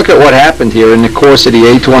 Now just look at what happened here in the course of the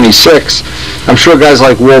A26. I'm sure guys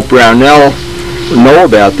like Walt Brownell know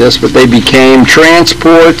about this, but they became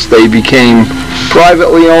transports, they became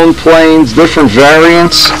privately owned planes, different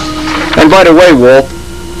variants. And by the way, Walt,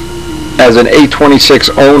 as an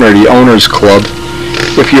A26 owner, the Owners Club,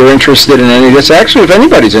 if you're interested in any of this, actually if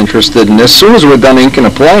anybody's interested in this, as soon as we're done inking a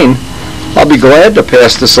plane, I'll be glad to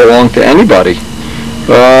pass this along to anybody.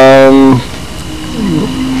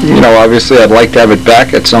 You know, obviously I'd like to have it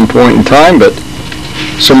back at some point in time, but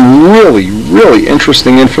some really, really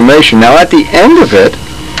interesting information. Now at the end of it,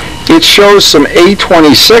 it shows some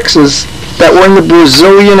A-26s that were in the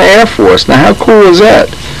Brazilian Air Force. Now how cool is that?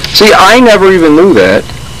 See, I never even knew that.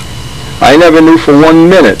 I never knew for 1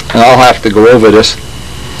 minute, and I'll have to go over this.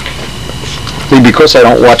 See, because I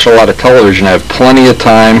don't watch a lot of television, I have plenty of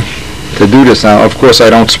time to do this. Now, of course, I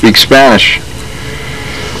don't speak Spanish.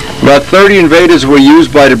 About 30 invaders were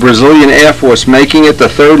used by the Brazilian Air Force, making it the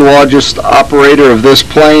third largest operator of this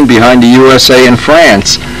plane behind the USA and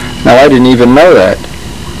France. Now, I didn't even know that.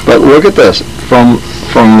 But look at this.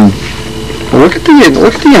 Look at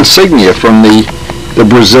the insignia from the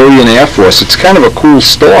Brazilian Air Force. It's kind of a cool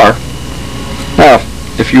star. Now,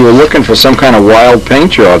 if you were looking for some kind of wild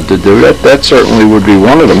paint job to do, that certainly would be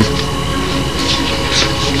one of them.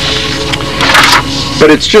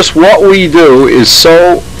 But it's just what we do is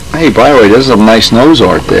so... Hey, by the way, there's some nice nose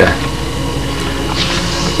art there.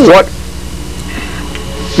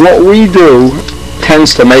 What we do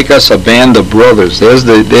tends to make us a band of brothers. There's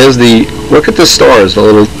the look at the stars, the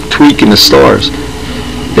little tweak in the stars.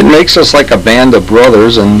 It makes us like a band of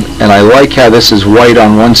brothers, and I like how this is white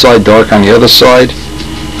on one side, dark on the other side.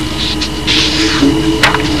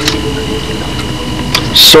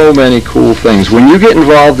 So many cool things. When you get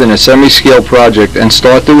involved in a semi-scale project and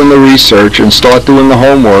start doing the research and start doing the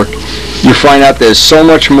homework, you find out there's so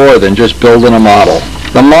much more than just building a model.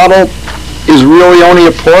 The model is really only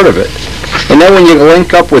a part of it. And then when you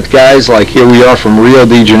link up with guys like here we are from Rio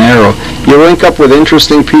de Janeiro, you link up with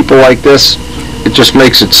interesting people like this, it just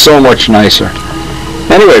makes it so much nicer.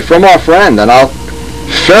 Anyway, from our friend, and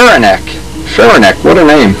Faranek, what a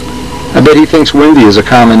name. I bet he thinks Windy is a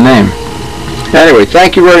common name. Anyway,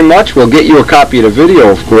 thank you very much. We'll get you a copy of the video,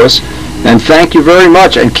 of course. And thank you very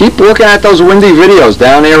much. And keep looking at those Windy videos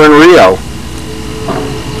down there in Rio.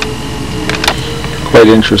 Quite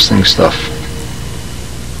interesting stuff.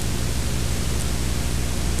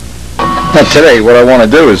 Now today, what I want to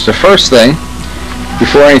do is, the first thing,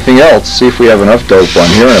 before anything else, see if we have enough dope on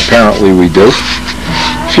here, and apparently we do.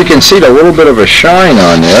 If you can see the little bit of a shine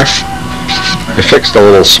on there, I fixed a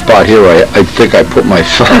little spot here. I think I put my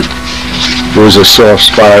thumb. It was a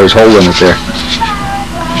soft spot. I was holding it there.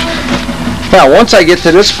 Now, once I get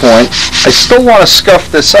to this point, I still want to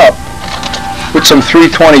scuff this up with some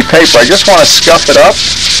 320 paper. I just want to scuff it up.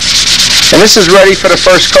 And this is ready for the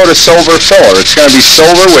first coat of silver filler. It's going to be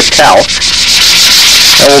silver with talc.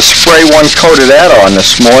 And we'll spray one coat of that on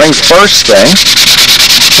this morning, first thing.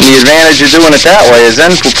 And the advantage of doing it that way is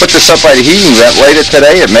then we'll put this up by the heating vent later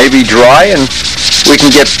today. It may be dry, and we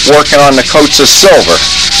can get working on the coats of silver.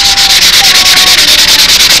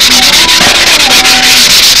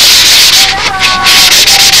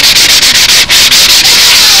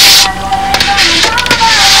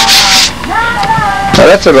 Now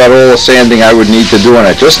that's about all the sanding I would need to do on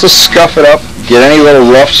it, just to scuff it up, get any little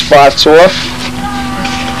rough spots off.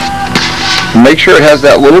 Make sure it has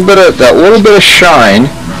that little bit of shine.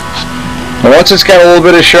 And once it's got a little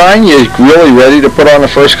bit of shine, you're really ready to put on the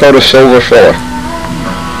first coat of silver filler.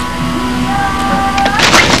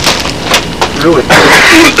 Really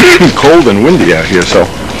cold and windy out here, so.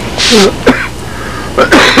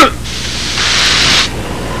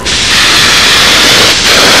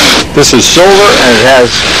 This is silver, and it has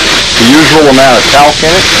the usual amount of talc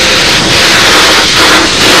in it.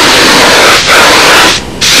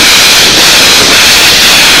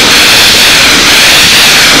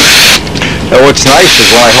 Now what's nice is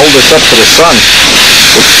when I hold this up to the sun,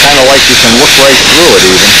 it's kind of like you can look right through it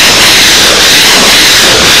even.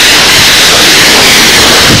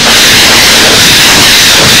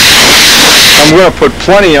 I'm going to put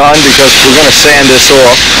plenty on because we're going to sand this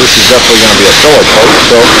off. This is definitely going to be a filler coat,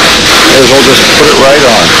 so may as well just put it right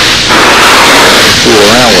on. Fool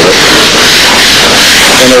around with it.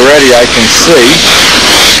 And already I can see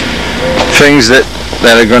things that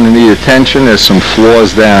are going to need attention. There's some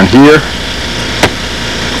flaws down here.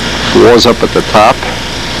 Flaws up at the top.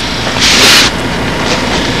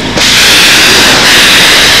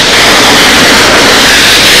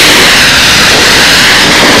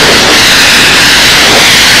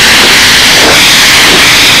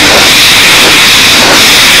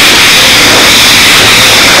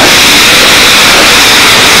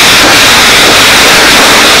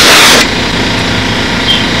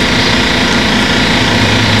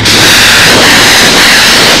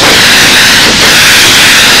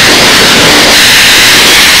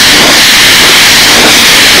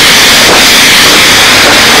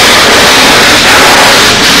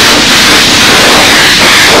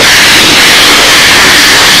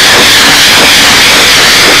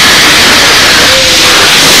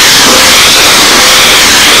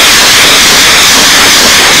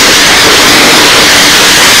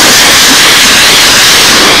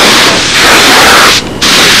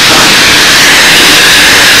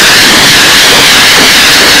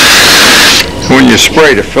 When you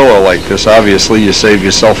spray the filler like this, obviously you save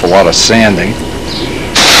yourself a lot of sanding.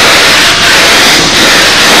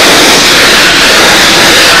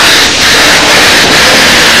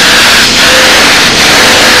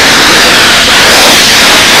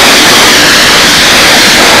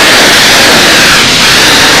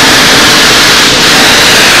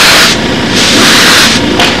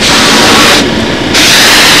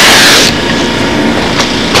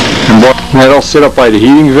 That'll sit up by the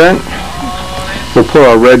heating vent. We'll put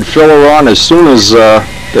our red filler on as soon as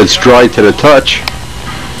it's dry to the touch.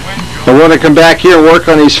 And we're going to come back here and work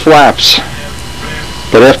on these flaps.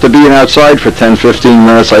 But after being outside for 10-15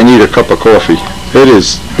 minutes, I need a cup of coffee. It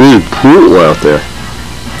is brutal out there.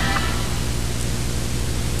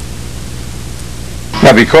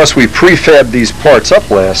 Now, because we prefabbed these parts up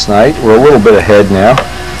last night, we're a little bit ahead now.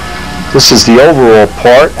 This is the overall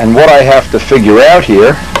part, and what I have to figure out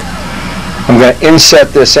here, I'm going to inset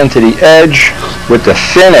this into the edge with the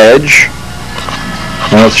thin edge.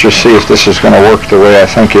 And let's just see if this is going to work the way I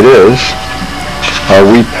think it is. Are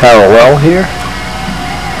we parallel here?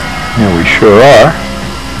 Yeah, we sure are.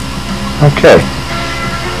 Okay.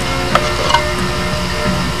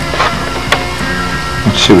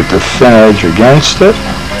 Let's see with the thin edge against it.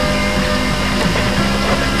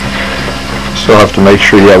 Still have to make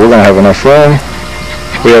sure, yeah, we're going to have enough room.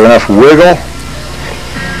 We have enough wiggle.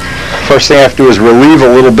 First thing I have to do is relieve a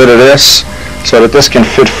little bit of this so that this can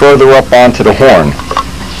fit further up onto the horn.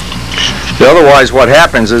 Otherwise what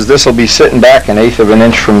happens is this will be sitting back 1/8 of an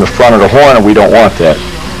inch from the front of the horn, and we don't want that.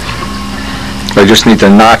 I just need to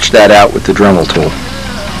notch that out with the Dremel tool.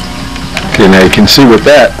 Okay, now you can see with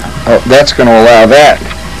that, that's going to allow that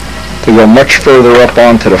to go much further up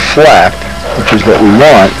onto the flap, which is what we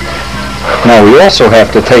want. Now we also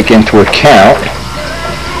have to take into account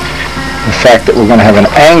the fact that we're going to have an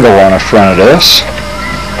angle on the front of this.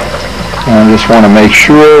 And I just want to make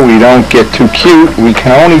sure we don't get too cute. We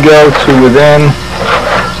can only go to within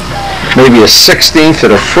maybe 1/16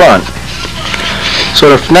 of the front.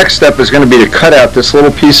 So the next step is going to be to cut out this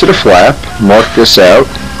little piece of the flap, mark this out,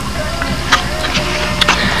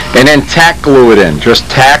 and then tack glue it in. Just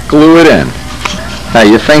tack glue it in. Now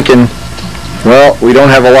you're thinking, well, we don't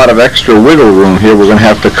have a lot of extra wiggle room here. We're going to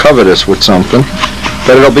have to cover this with something.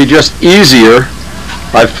 But it'll be just easier.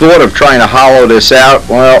 I've thought of trying to hollow this out.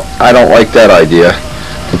 Well, I don't like that idea.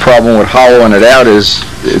 The problem with hollowing it out is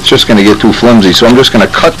it's just going to get too flimsy. So I'm just going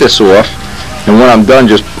to cut this off, and when I'm done,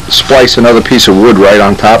 just splice another piece of wood right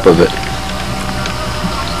on top of it.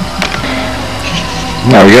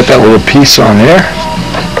 Now we got that little piece on there.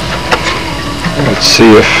 Let's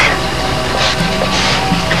see if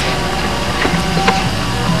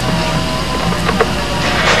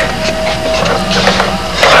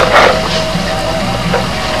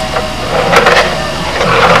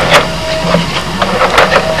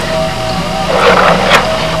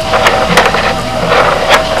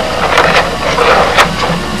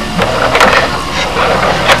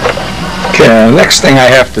the next thing I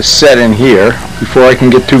have to set in here, before I can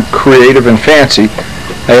get too creative and fancy,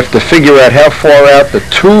 I have to figure out how far out the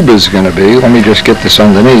tube is going to be. Let me just get this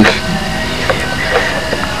underneath.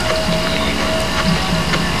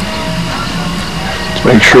 Let's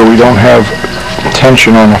make sure we don't have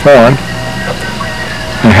tension on the horn.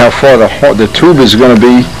 And how far the tube is going to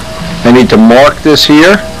be. I need to mark this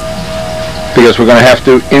here because we're going to have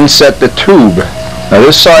to inset the tube. Now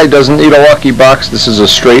this side doesn't need a lucky box. This is a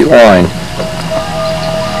straight line.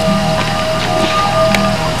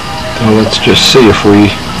 So let's just see if we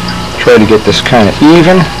try to get this kind of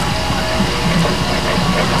even.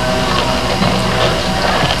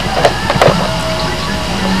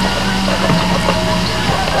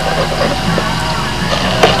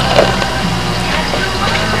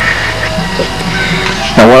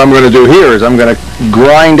 Now what I'm going to do here is I'm going to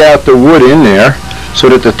grind out the wood in there so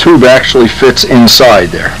that the tube actually fits inside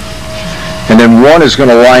there. And then one is going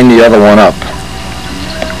to line the other one up.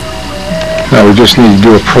 Now we just need to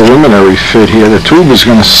do a preliminary fit here. The tube is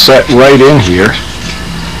going to set right in here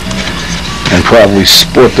and probably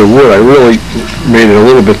split the wood. I really made it a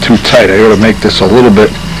little bit too tight. I ought to make this a little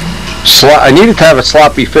bit I need it to have a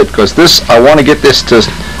sloppy fit because this, I want to get this to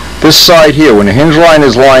this side here. When the hinge line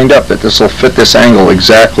is lined up, that this will fit this angle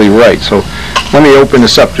exactly right. So let me open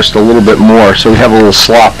this up just a little bit more so we have a little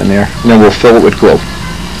slop in there, and then we'll fill it with glue.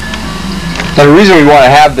 Now the reason we want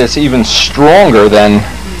to have this even stronger than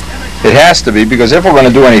it has to be, because if we're going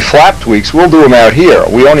to do any flap tweaks, we'll do them out here.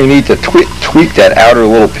 We only need to tweak that outer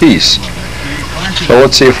little piece. So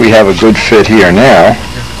let's see if we have a good fit here now.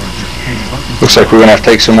 Looks like we're going to have to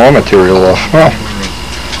take some more material off. Well,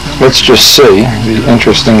 let's just see. It'd be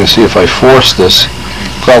interesting to see if I force this.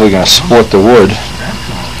 Probably going to split the wood.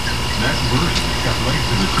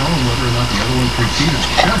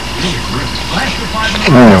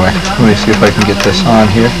 Anyway, let me see if I can get this on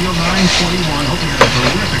here.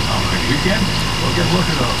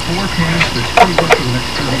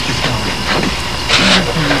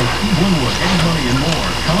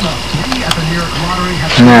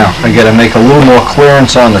 Now, I got to make a little more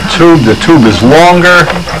clearance on the tube. The tube is longer.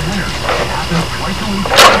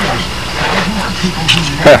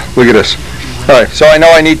 Look at this. Alright, so I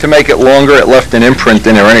know I need to make it longer. It left an imprint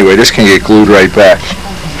in there anyway. This can get glued right back.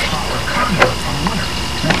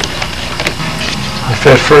 If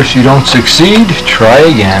at first you don't succeed, try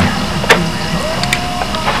again.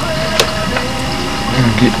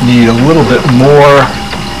 Need a little bit more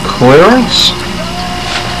clearance.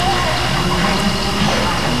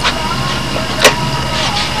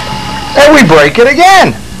 And we break it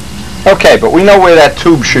again. Okay, but we know where that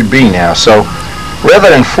tube should be now, so rather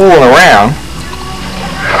than fooling around,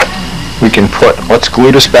 we can let's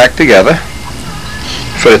glue this back together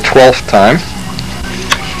for the 12th time,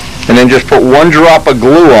 and then just put one drop of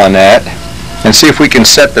glue on that and see if we can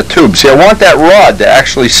set the tube. See, I want that rod to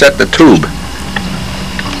actually set the tube.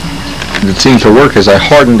 It seemed to work as I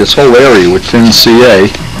hardened this whole area with thin CA.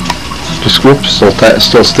 Just whoops,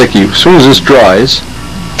 still sticky. As soon as this dries,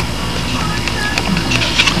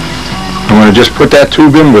 I'm going to just put that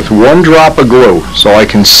tube in with one drop of glue so I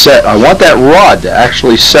can I want that rod to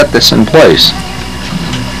actually set this in place.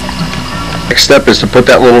 Next step is to put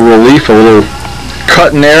that little relief, a little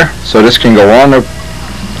cut in there, so this can go on the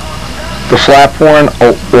flap horn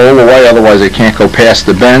all the way, otherwise it can't go past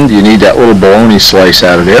the bend. You need that little bologna slice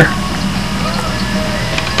out of there.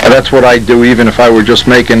 And that's what I'd do even if I were just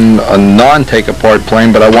making a non-take-apart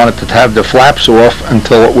plane, but I wanted to have the flaps off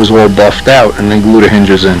until it was all buffed out and then glue the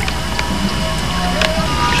hinges in.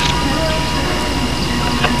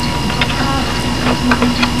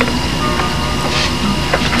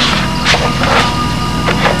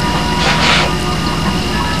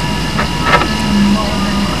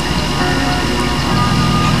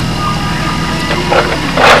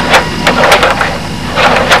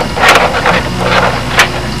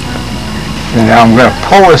 And now I'm going to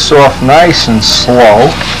pull this off nice and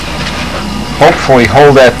slow, hopefully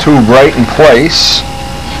hold that tube right in place,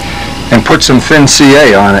 and put some thin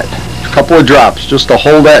CA on it. A couple of drops just to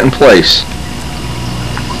hold that in place.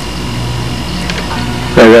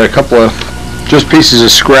 I got a couple of just pieces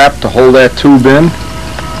of scrap to hold that tube in,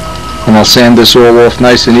 and I'll sand this all off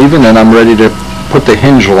nice and even, and I'm ready to put the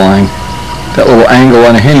hinge line, that little angle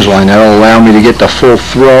on the hinge line. That'll allow me to get the full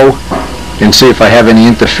throw and see if I have any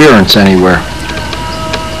interference anywhere.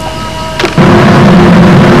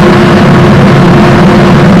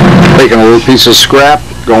 Taking a little piece of scrap,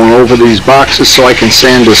 going over these boxes so I can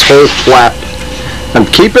sand this whole flap. I'm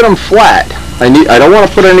keeping them flat. I don't want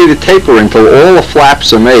to put any of the taper until all the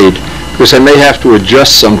flaps are made, because I may have to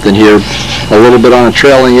adjust something here a little bit on a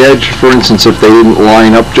trailing edge, for instance, if they didn't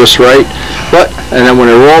line up just right. And then when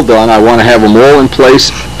they're all done, I want to have them all in place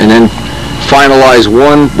and then finalize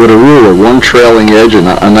one with a ruler, one trailing edge and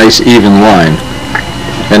a nice even line,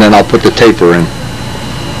 and then I'll put the taper in.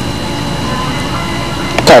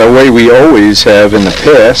 Kind of way we always have in the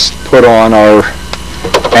past, put on our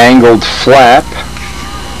angled flap,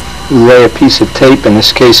 lay a piece of tape, in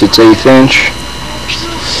this case it's 1/8 inch,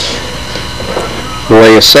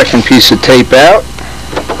 lay a second piece of tape out,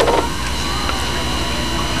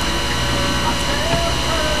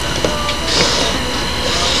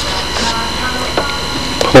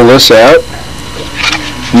 pull this out.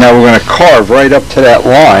 Now we're going to carve right up to that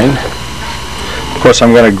line. Of course,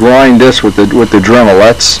 I'm going to grind this with the Dremel.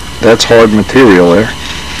 That's hard material there.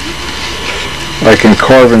 I can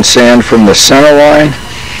carve and sand from the center line.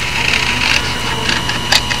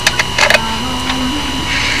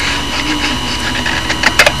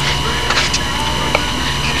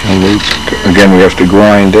 And again, we have to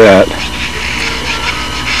grind that.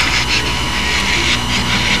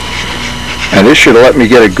 And this should let me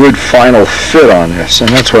get a good final fit on this, and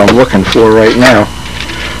that's what I'm looking for right now.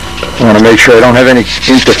 I want to make sure I don't have any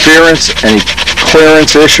interference, any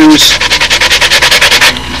clearance issues.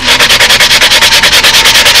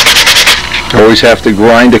 Always have to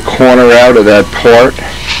grind a corner out of that part.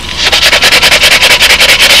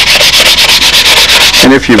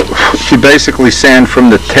 And if you basically sand from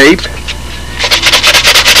the tape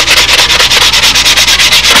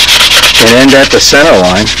and end at the center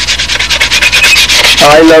line.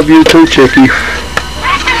 I love you too, Chicky.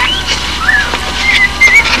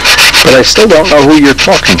 But I still don't know who you're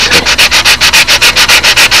talking to.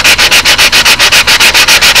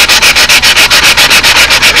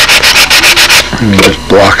 Let me just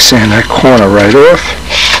block sand that corner right off.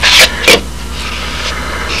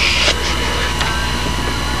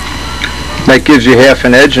 That gives you half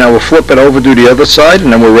an edge. Now we'll flip it over, do the other side,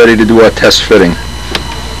 and then we're ready to do our test fitting.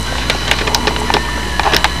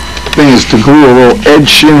 Thing is to glue a little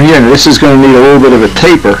edge in here, and this is going to need a little bit of a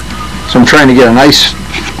taper. So I'm trying to get a nice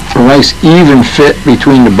even fit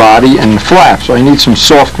between the body and the flap. So I need some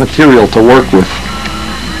soft material to work with.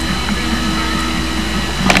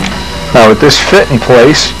 Now with this fit in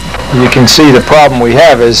place, you can see the problem we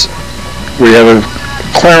have is we have a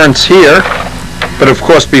clearance here, but of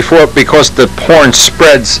course because the horn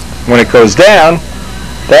spreads when it goes down,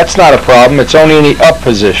 that's not a problem. It's only in the up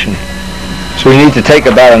position. So we need to take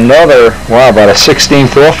about another, about a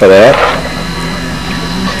 16th off of that.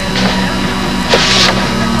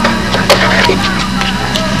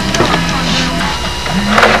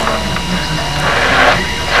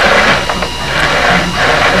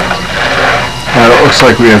 Now it looks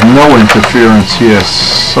like we have no interference here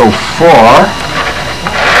so far.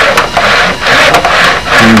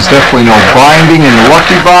 And there's definitely no binding in the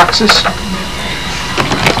lucky boxes.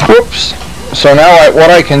 Whoops. So now what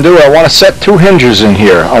I can do, I want to set 2 hinges in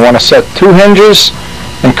here. I want to set 2 hinges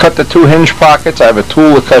and cut the 2 hinge pockets. I have a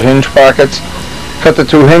tool to cut hinge pockets. Cut the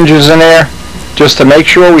 2 hinges in there just to make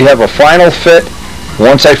sure we have a final fit.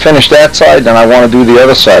 Once I finish that side, then I want to do the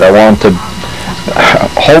other side. I want to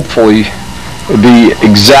hopefully be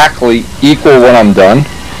exactly equal when I'm done.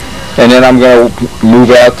 And then I'm going to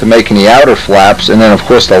move out to making the outer flaps, and then of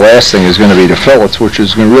course the last thing is going to be the fillets, which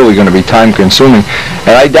is really going to be time consuming.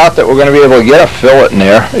 And I doubt that we're going to be able to get a fillet in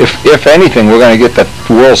there. If anything, we're going to get the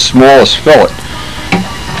world's smallest fillet.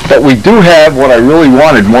 But we do have what I really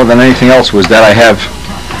wanted more than anything else was that I have,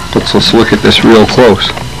 let's look at this real close,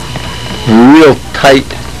 real tight,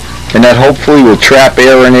 and that hopefully will trap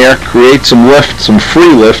air in there, create some lift, some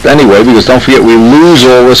free lift anyway, because don't forget we lose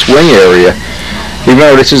all this wing area. Even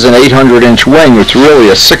though this is an 800-inch wing, it's really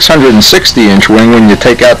a 660-inch wing when you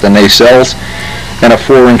take out the nacelles and a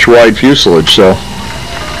 4-inch wide fuselage. So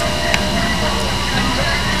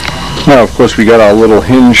now, of course, we got our little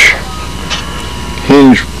hinge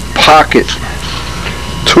pocket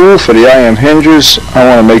tool for the IM hinges. I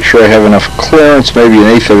want to make sure I have enough clearance, maybe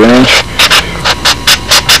 1/8 of an inch.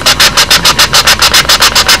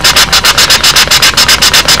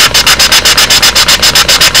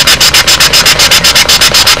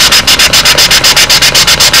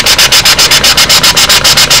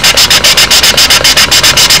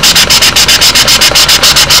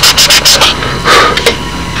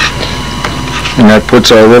 And that puts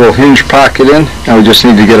our little hinge pocket in. Now we just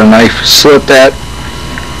need to get a knife, slit that.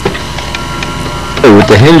 Okay, with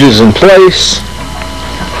the hinges in place,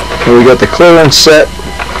 and we got the clearance set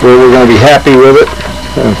where we're going to be happy with it,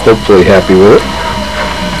 and hopefully happy with it.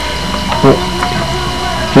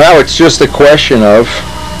 Now it's just a question of,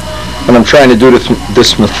 and I'm trying to do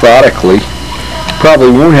this methodically, probably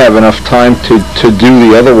won't have enough time to do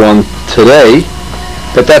the other one today,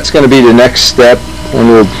 but that's going to be the next step, and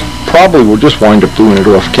we'll just wind up doing it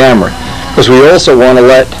off camera, because I also want to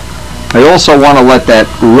let that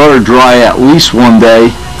rudder dry at least one day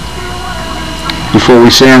before we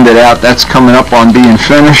sand it out. That's coming up on being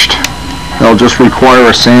finished. That'll just require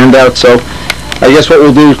a sand out. So I guess what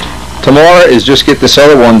we'll do tomorrow is just get this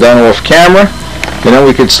other one done off camera, and then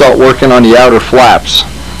we could start working on the outer flaps.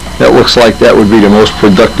 That looks like that would be the most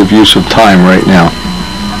productive use of time right now.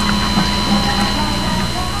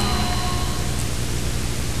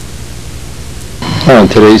 In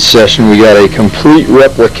today's session we got a complete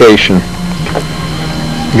replication.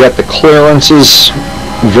 We got the clearances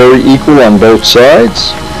very equal on both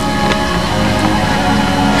sides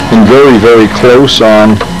and very, very close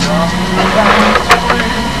on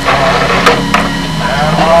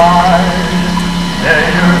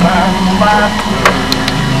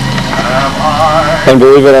and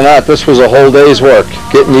believe it or not, this was a whole day's work.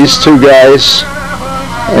 Getting these 2 guys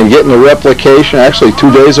and getting the replication, actually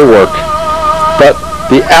 2 days of work. But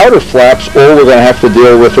the outer flaps, all we're going to have to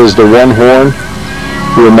deal with is the one horn.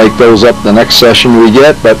 We'll make those up the next session we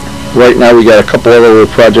get, but right now we got a couple other little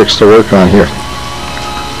projects to work on here.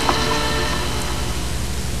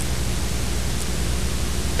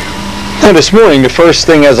 Now this morning, the first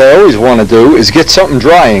thing, as I always want to do, is get something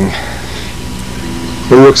drying.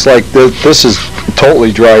 It looks like this is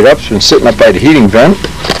totally dried up. It's been sitting up by the heating vent.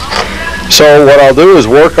 So what I'll do is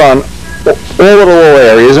work on all of the little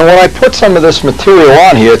areas, and when I put some of this material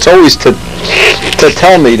on here, it's always to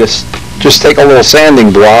tell me to just take a little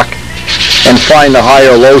sanding block and find the high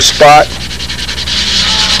or low spot,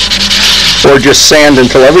 or just sand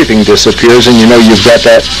until everything disappears, and you know you've got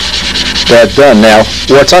that that done. Now,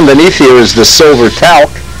 what's underneath here is the silver talc,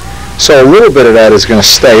 so a little bit of that is going to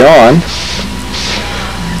stay on.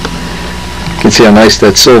 You can see how nice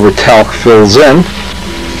that silver talc fills in.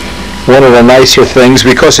 One of the nicer things,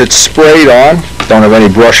 because it's sprayed on, don't have any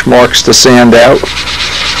brush marks to sand out,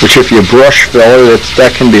 which if you brush filler,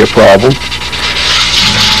 that can be a problem.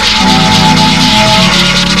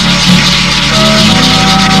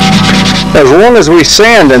 As long as we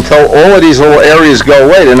sand until all of these little areas go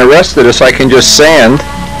away, then the rest of this I can just sand.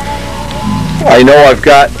 I know I've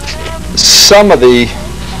got some of the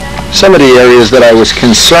areas that I was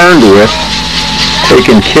concerned with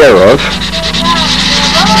taken care of.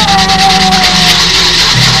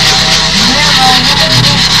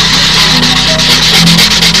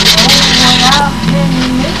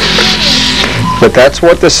 But that's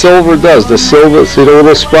what the silver does. The silver, see the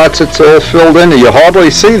little spots it's all filled in? You hardly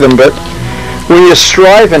see them, but when you're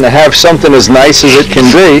striving to have something as nice as it can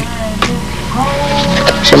be,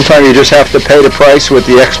 sometimes you just have to pay the price with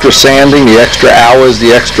the extra sanding, the extra hours, the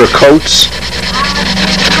extra coats.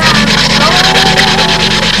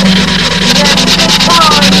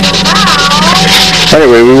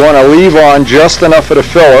 Anyway, we want to leave on just enough of the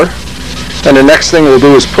filler, and the next thing we'll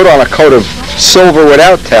do is put on a coat of silver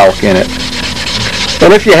without talc in it.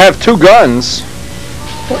 And if you have two guns,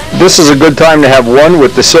 this is a good time to have one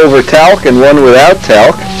with the silver talc and one without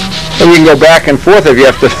talc, and you can go back and forth if you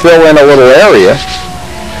have to fill in a little area.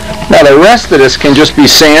 Now the rest of this can just be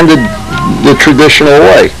sanded the traditional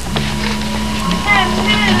way.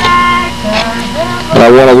 And I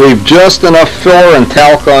want to leave just enough filler and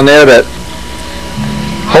talc on there that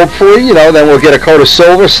hopefully, then we'll get a coat of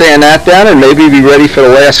silver, sand that down, and maybe be ready for the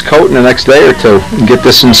last coat in the next day or two and get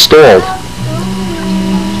this installed.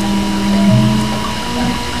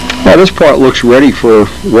 Now this part looks ready for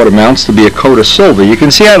what amounts to be a coat of silver. You can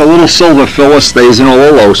see how the little silver filler stays in all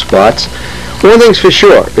the low spots. One thing's for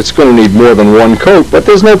sure, it's going to need more than one coat, but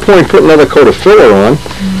there's no point putting another coat of filler on.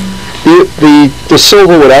 The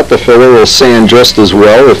silver without the filler will sand just as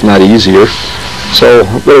well, if not easier. So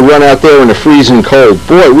I'm going to run out there in the freezing cold.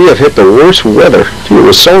 Boy, we have hit the worst weather. Gee, it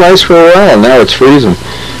was so nice for a while, and now it's freezing.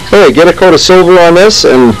 Hey, get a coat of silver on this,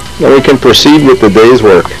 and then we can proceed with the day's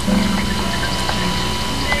work.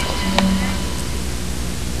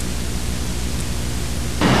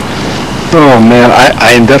 Oh man,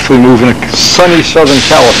 I am definitely moving to sunny Southern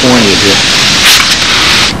California here.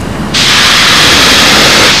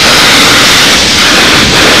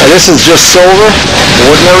 Now this is just silver,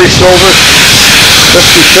 ordinary silver,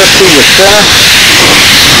 50-50 with thinner.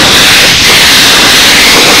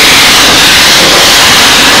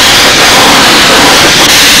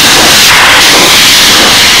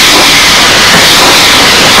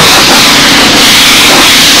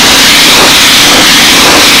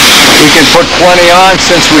 We can put plenty on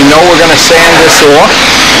since we know we're going to sand this off.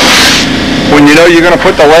 When you know you're going to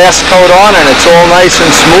put the last coat on and it's all nice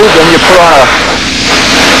and smooth, then you put on a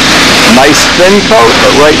nice thin coat.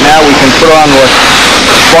 But right now we can put on what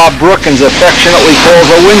Bob Brookins affectionately calls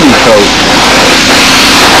a windy coat.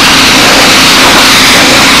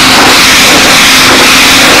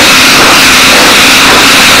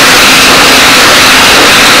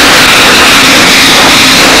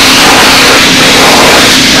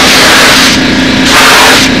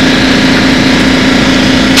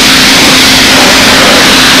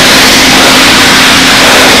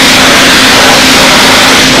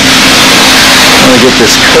 Get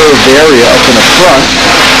this curved area up in the front,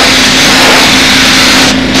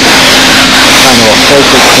 kind of a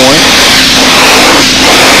focal point.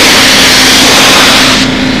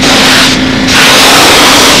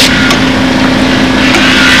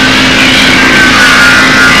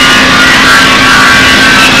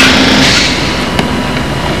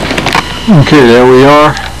 Okay, there we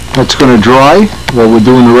are. That's going to dry while we're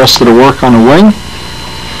doing the rest of the work on the wing.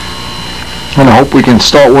 And I hope we can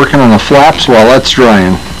start working on the flaps while that's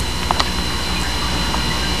drying.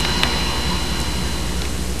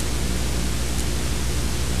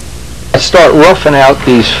 I start roughing out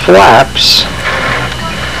these flaps.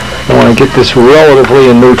 I want to get this relatively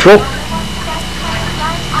in neutral.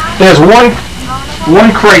 There's one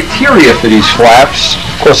criteria for these flaps.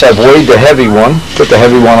 Of course, I've weighed the heavy one. Put the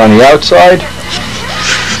heavy one on the outside,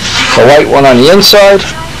 the light one on the inside.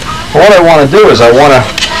 What I want to do is I want to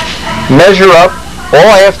measure up. All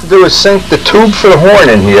I have to do is sink the tube for the horn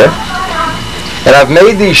in here, and I've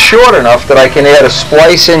made these short enough that I can add a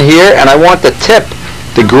splice in here, and I want the tip,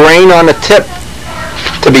 the grain on the tip,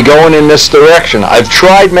 to be going in this direction. I've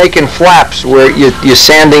tried making flaps where you're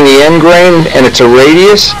sanding the end grain and it's a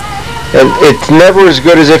radius, and it's never as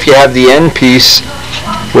good as if you have the end piece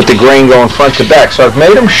with the grain going front to back. So I've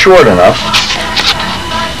made them short enough.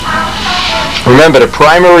 Remember, the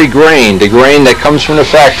primary grain, the grain that comes from the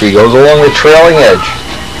factory, goes along the trailing edge.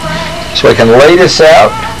 So I can lay this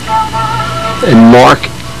out and mark.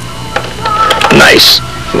 Nice,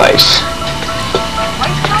 nice.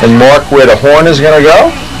 And mark where the horn is going to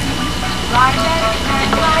go.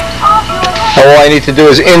 And all I need to do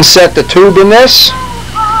is inset the tube in this.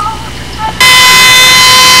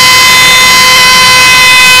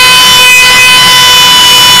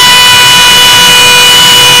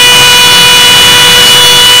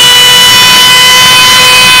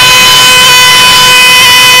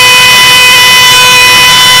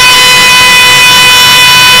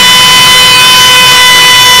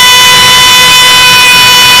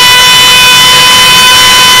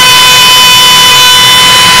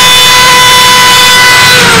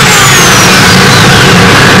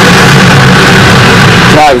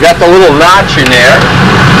 I've got the little notch in there.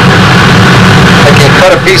 I can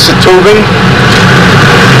cut a piece of tubing,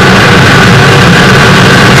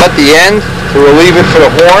 cut the end to relieve it for the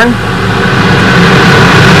horn.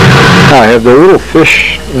 I have the little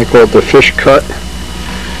fish, they call it the fish cut.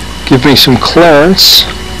 Give me some clearance.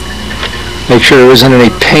 Make sure there isn't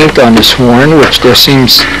any paint on this horn, which there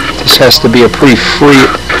seems, this has to be a pretty free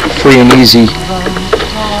and easy.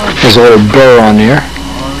 There's a little burr on there.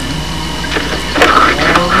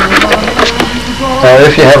 Now,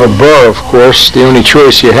 if you have a burr, of course, the only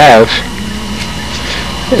choice you have,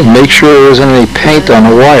 and make sure there isn't any paint on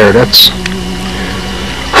the wire. That's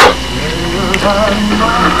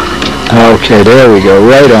okay. There we go,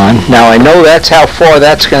 right on. Now I know that's how far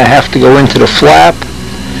that's going to have to go into the flap.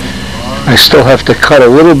 I still have to cut a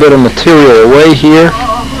little bit of material away here.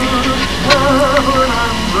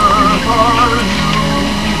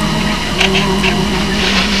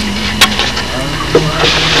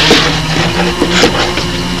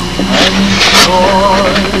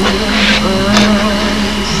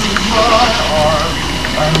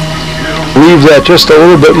 Leave that just a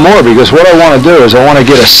little bit more, because what I want to do is I want to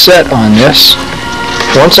get a set on this.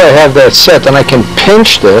 Once I have that set, then I can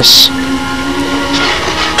pinch this.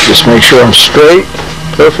 Just make sure I'm straight,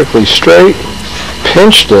 perfectly straight.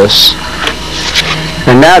 Pinch this.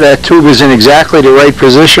 And now that tube is in exactly the right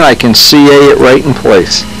position. I can CA it right in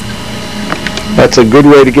place. That's a good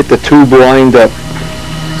way to get the tube lined up.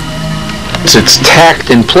 It's tacked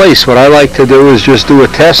in place. What I like to do is just do a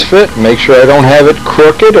test fit, make sure I don't have it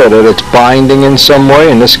crooked or that it's binding in some way.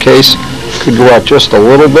 In this case, could go out just a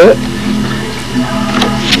little bit.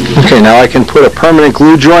 Okay, now I can put a permanent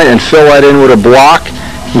glue joint and fill that in with a block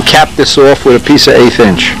and cap this off with a piece of 1/8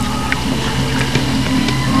 inch.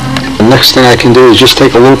 The next thing I can do is just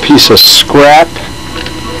take a little piece of scrap.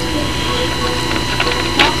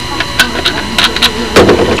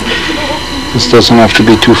 This doesn't have to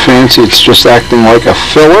be too fancy, it's just acting like a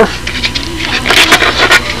filler.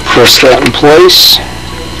 Press that in place.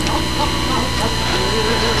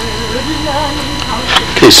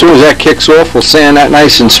 Okay, as soon as that kicks off, we'll sand that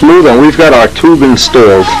nice and smooth, and we've got our tube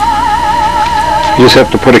installed. You just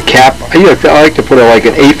have to put a cap. I like to put like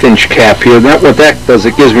an 1/8 inch cap here. What that does,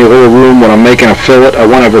 it gives me a little room when I'm making a fillet. I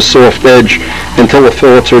want to have a soft edge until the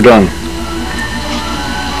fillets are done.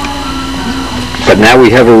 But now we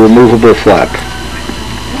have a removable flap.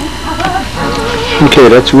 Okay,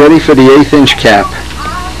 that's ready for the 1/8 inch cap.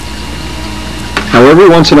 Now every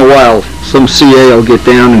once in a while, some CA will get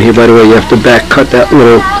down in here. By the way, you have to back cut that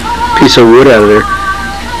little piece of wood out of there.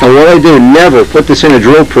 And what I do, never put this in a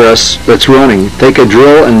drill press that's running. Take a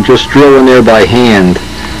drill and just drill in there by hand,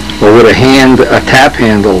 or with a tap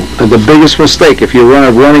handle. And the biggest mistake, if you run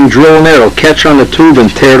a running drill in there, it'll catch on the tube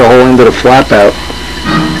and tear the whole end of the flap out.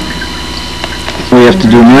 What we have to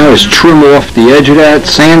do now is trim off the edge of that,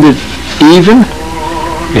 sand it even.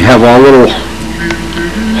 We have our little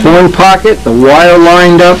horn pocket, the wire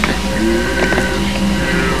lined up.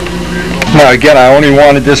 Now again, I only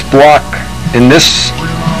wanted this block in this,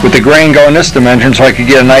 with the grain going this dimension, so I could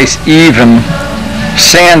get a nice even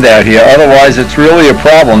sand out here. Otherwise it's really a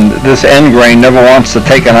problem. This end grain never wants to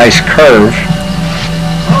take a nice curve.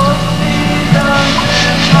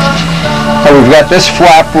 Now we've got this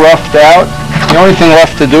flap roughed out. The only thing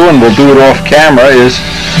left to do, and we'll do it off camera, is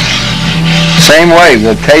same way.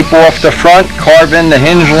 We'll tape off the front, carve in the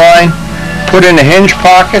hinge line, put in the hinge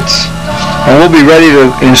pockets, and we'll be ready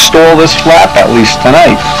to install this flap at least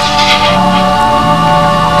tonight.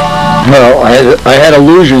 Well, I had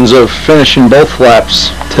illusions of finishing both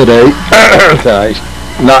flaps today.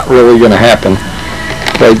 Not really going to happen.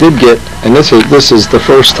 But I did get, and this is the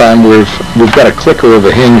first time we've got a clicker of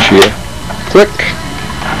a hinge here. Click.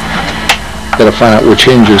 Got to find out which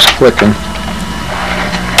hinge is clicking.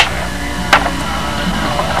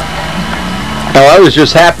 Now I was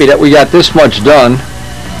just happy that we got this much done,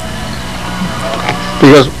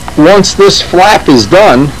 because once this flap is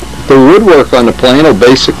done, the woodwork on the plane will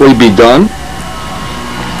basically be done.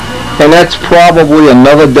 And that's probably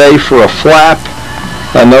another day for a flap,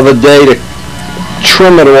 another day to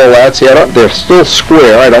trim it all out. See, they're still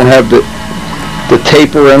square. I don't have the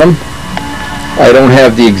taper in them. I don't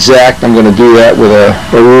have the exact. I'm going to do that with a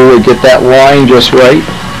ruler, get that line just right.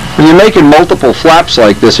 When you're making multiple flaps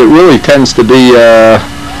like this, it really tends to be a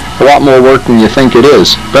lot more work than you think it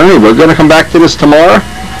is. But anyway, we're going to come back to this tomorrow.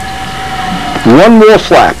 One more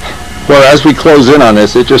flap. Well, as we close in on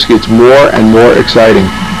this, it just gets more and more exciting.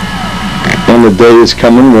 And the day is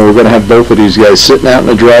coming where we're going to have both of these guys sitting out in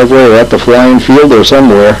the driveway or at the flying field or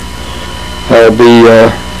somewhere. I'll be,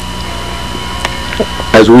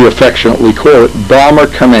 as we affectionately call it, Bomber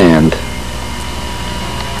Command.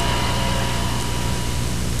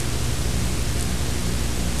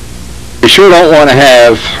 You sure don't want to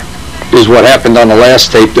have, is what happened on the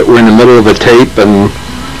last tape, that we're in the middle of a tape and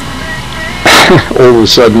all of a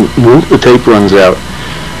sudden, whoop, the tape runs out.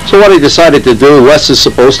 So what I decided to do, Les is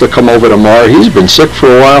supposed to come over tomorrow. He's been sick for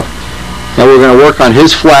a while. Now we're going to work on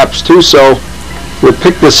his flaps too, so we'll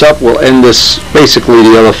pick this up. We'll end this. Basically,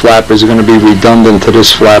 the other flap is going to be redundant to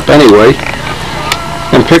this flap anyway.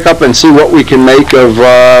 And pick up and see what we can make of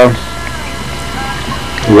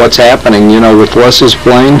what's happening, you know, with Les's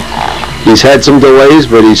plane. He's had some delays,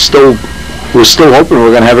 but we're still hoping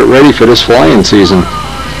we're going to have it ready for this flying season.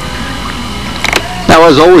 Now,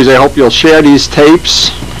 as always, I hope you'll share these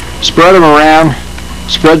tapes, spread them around,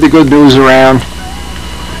 spread the good news around.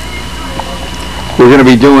 We're going to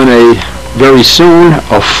be doing very soon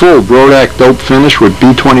a full Brodak dope finish with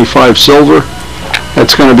B25 silver.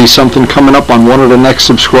 That's going to be something coming up on one of the next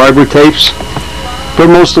subscriber tapes. But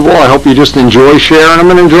most of all, I hope you just enjoy sharing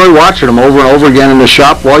them and enjoy watching them over and over again in the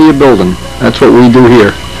shop while you're building. That's what we do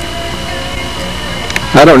here.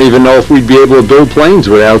 I don't even know if we'd be able to build planes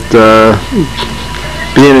without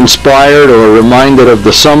being inspired or reminded of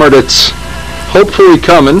the summer that's hopefully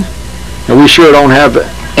coming. And we sure don't have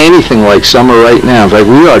anything like summer right now. In fact,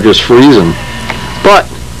 we are just freezing. But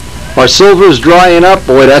our silver's drying up.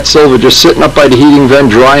 Boy, that silver just sitting up by the heating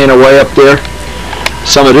vent, drying away up there.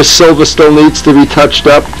 Some of this silver still needs to be touched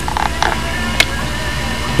up.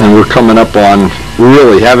 And we're coming up on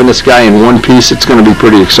really having this guy in one piece. It's going to be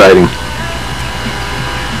pretty exciting.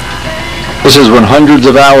 This is when hundreds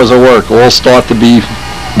of hours of work all start to be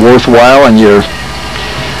worthwhile, and you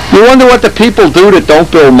wonder what the people do that don't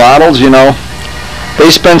build models, you know. They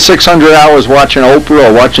spend 600 hours watching Oprah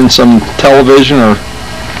or watching some television or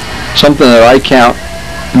something that I count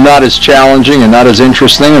not as challenging and not as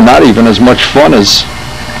interesting and not even as much fun as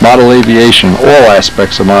model aviation, all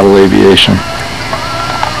aspects of model aviation.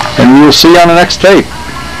 And we'll see you on the next tape.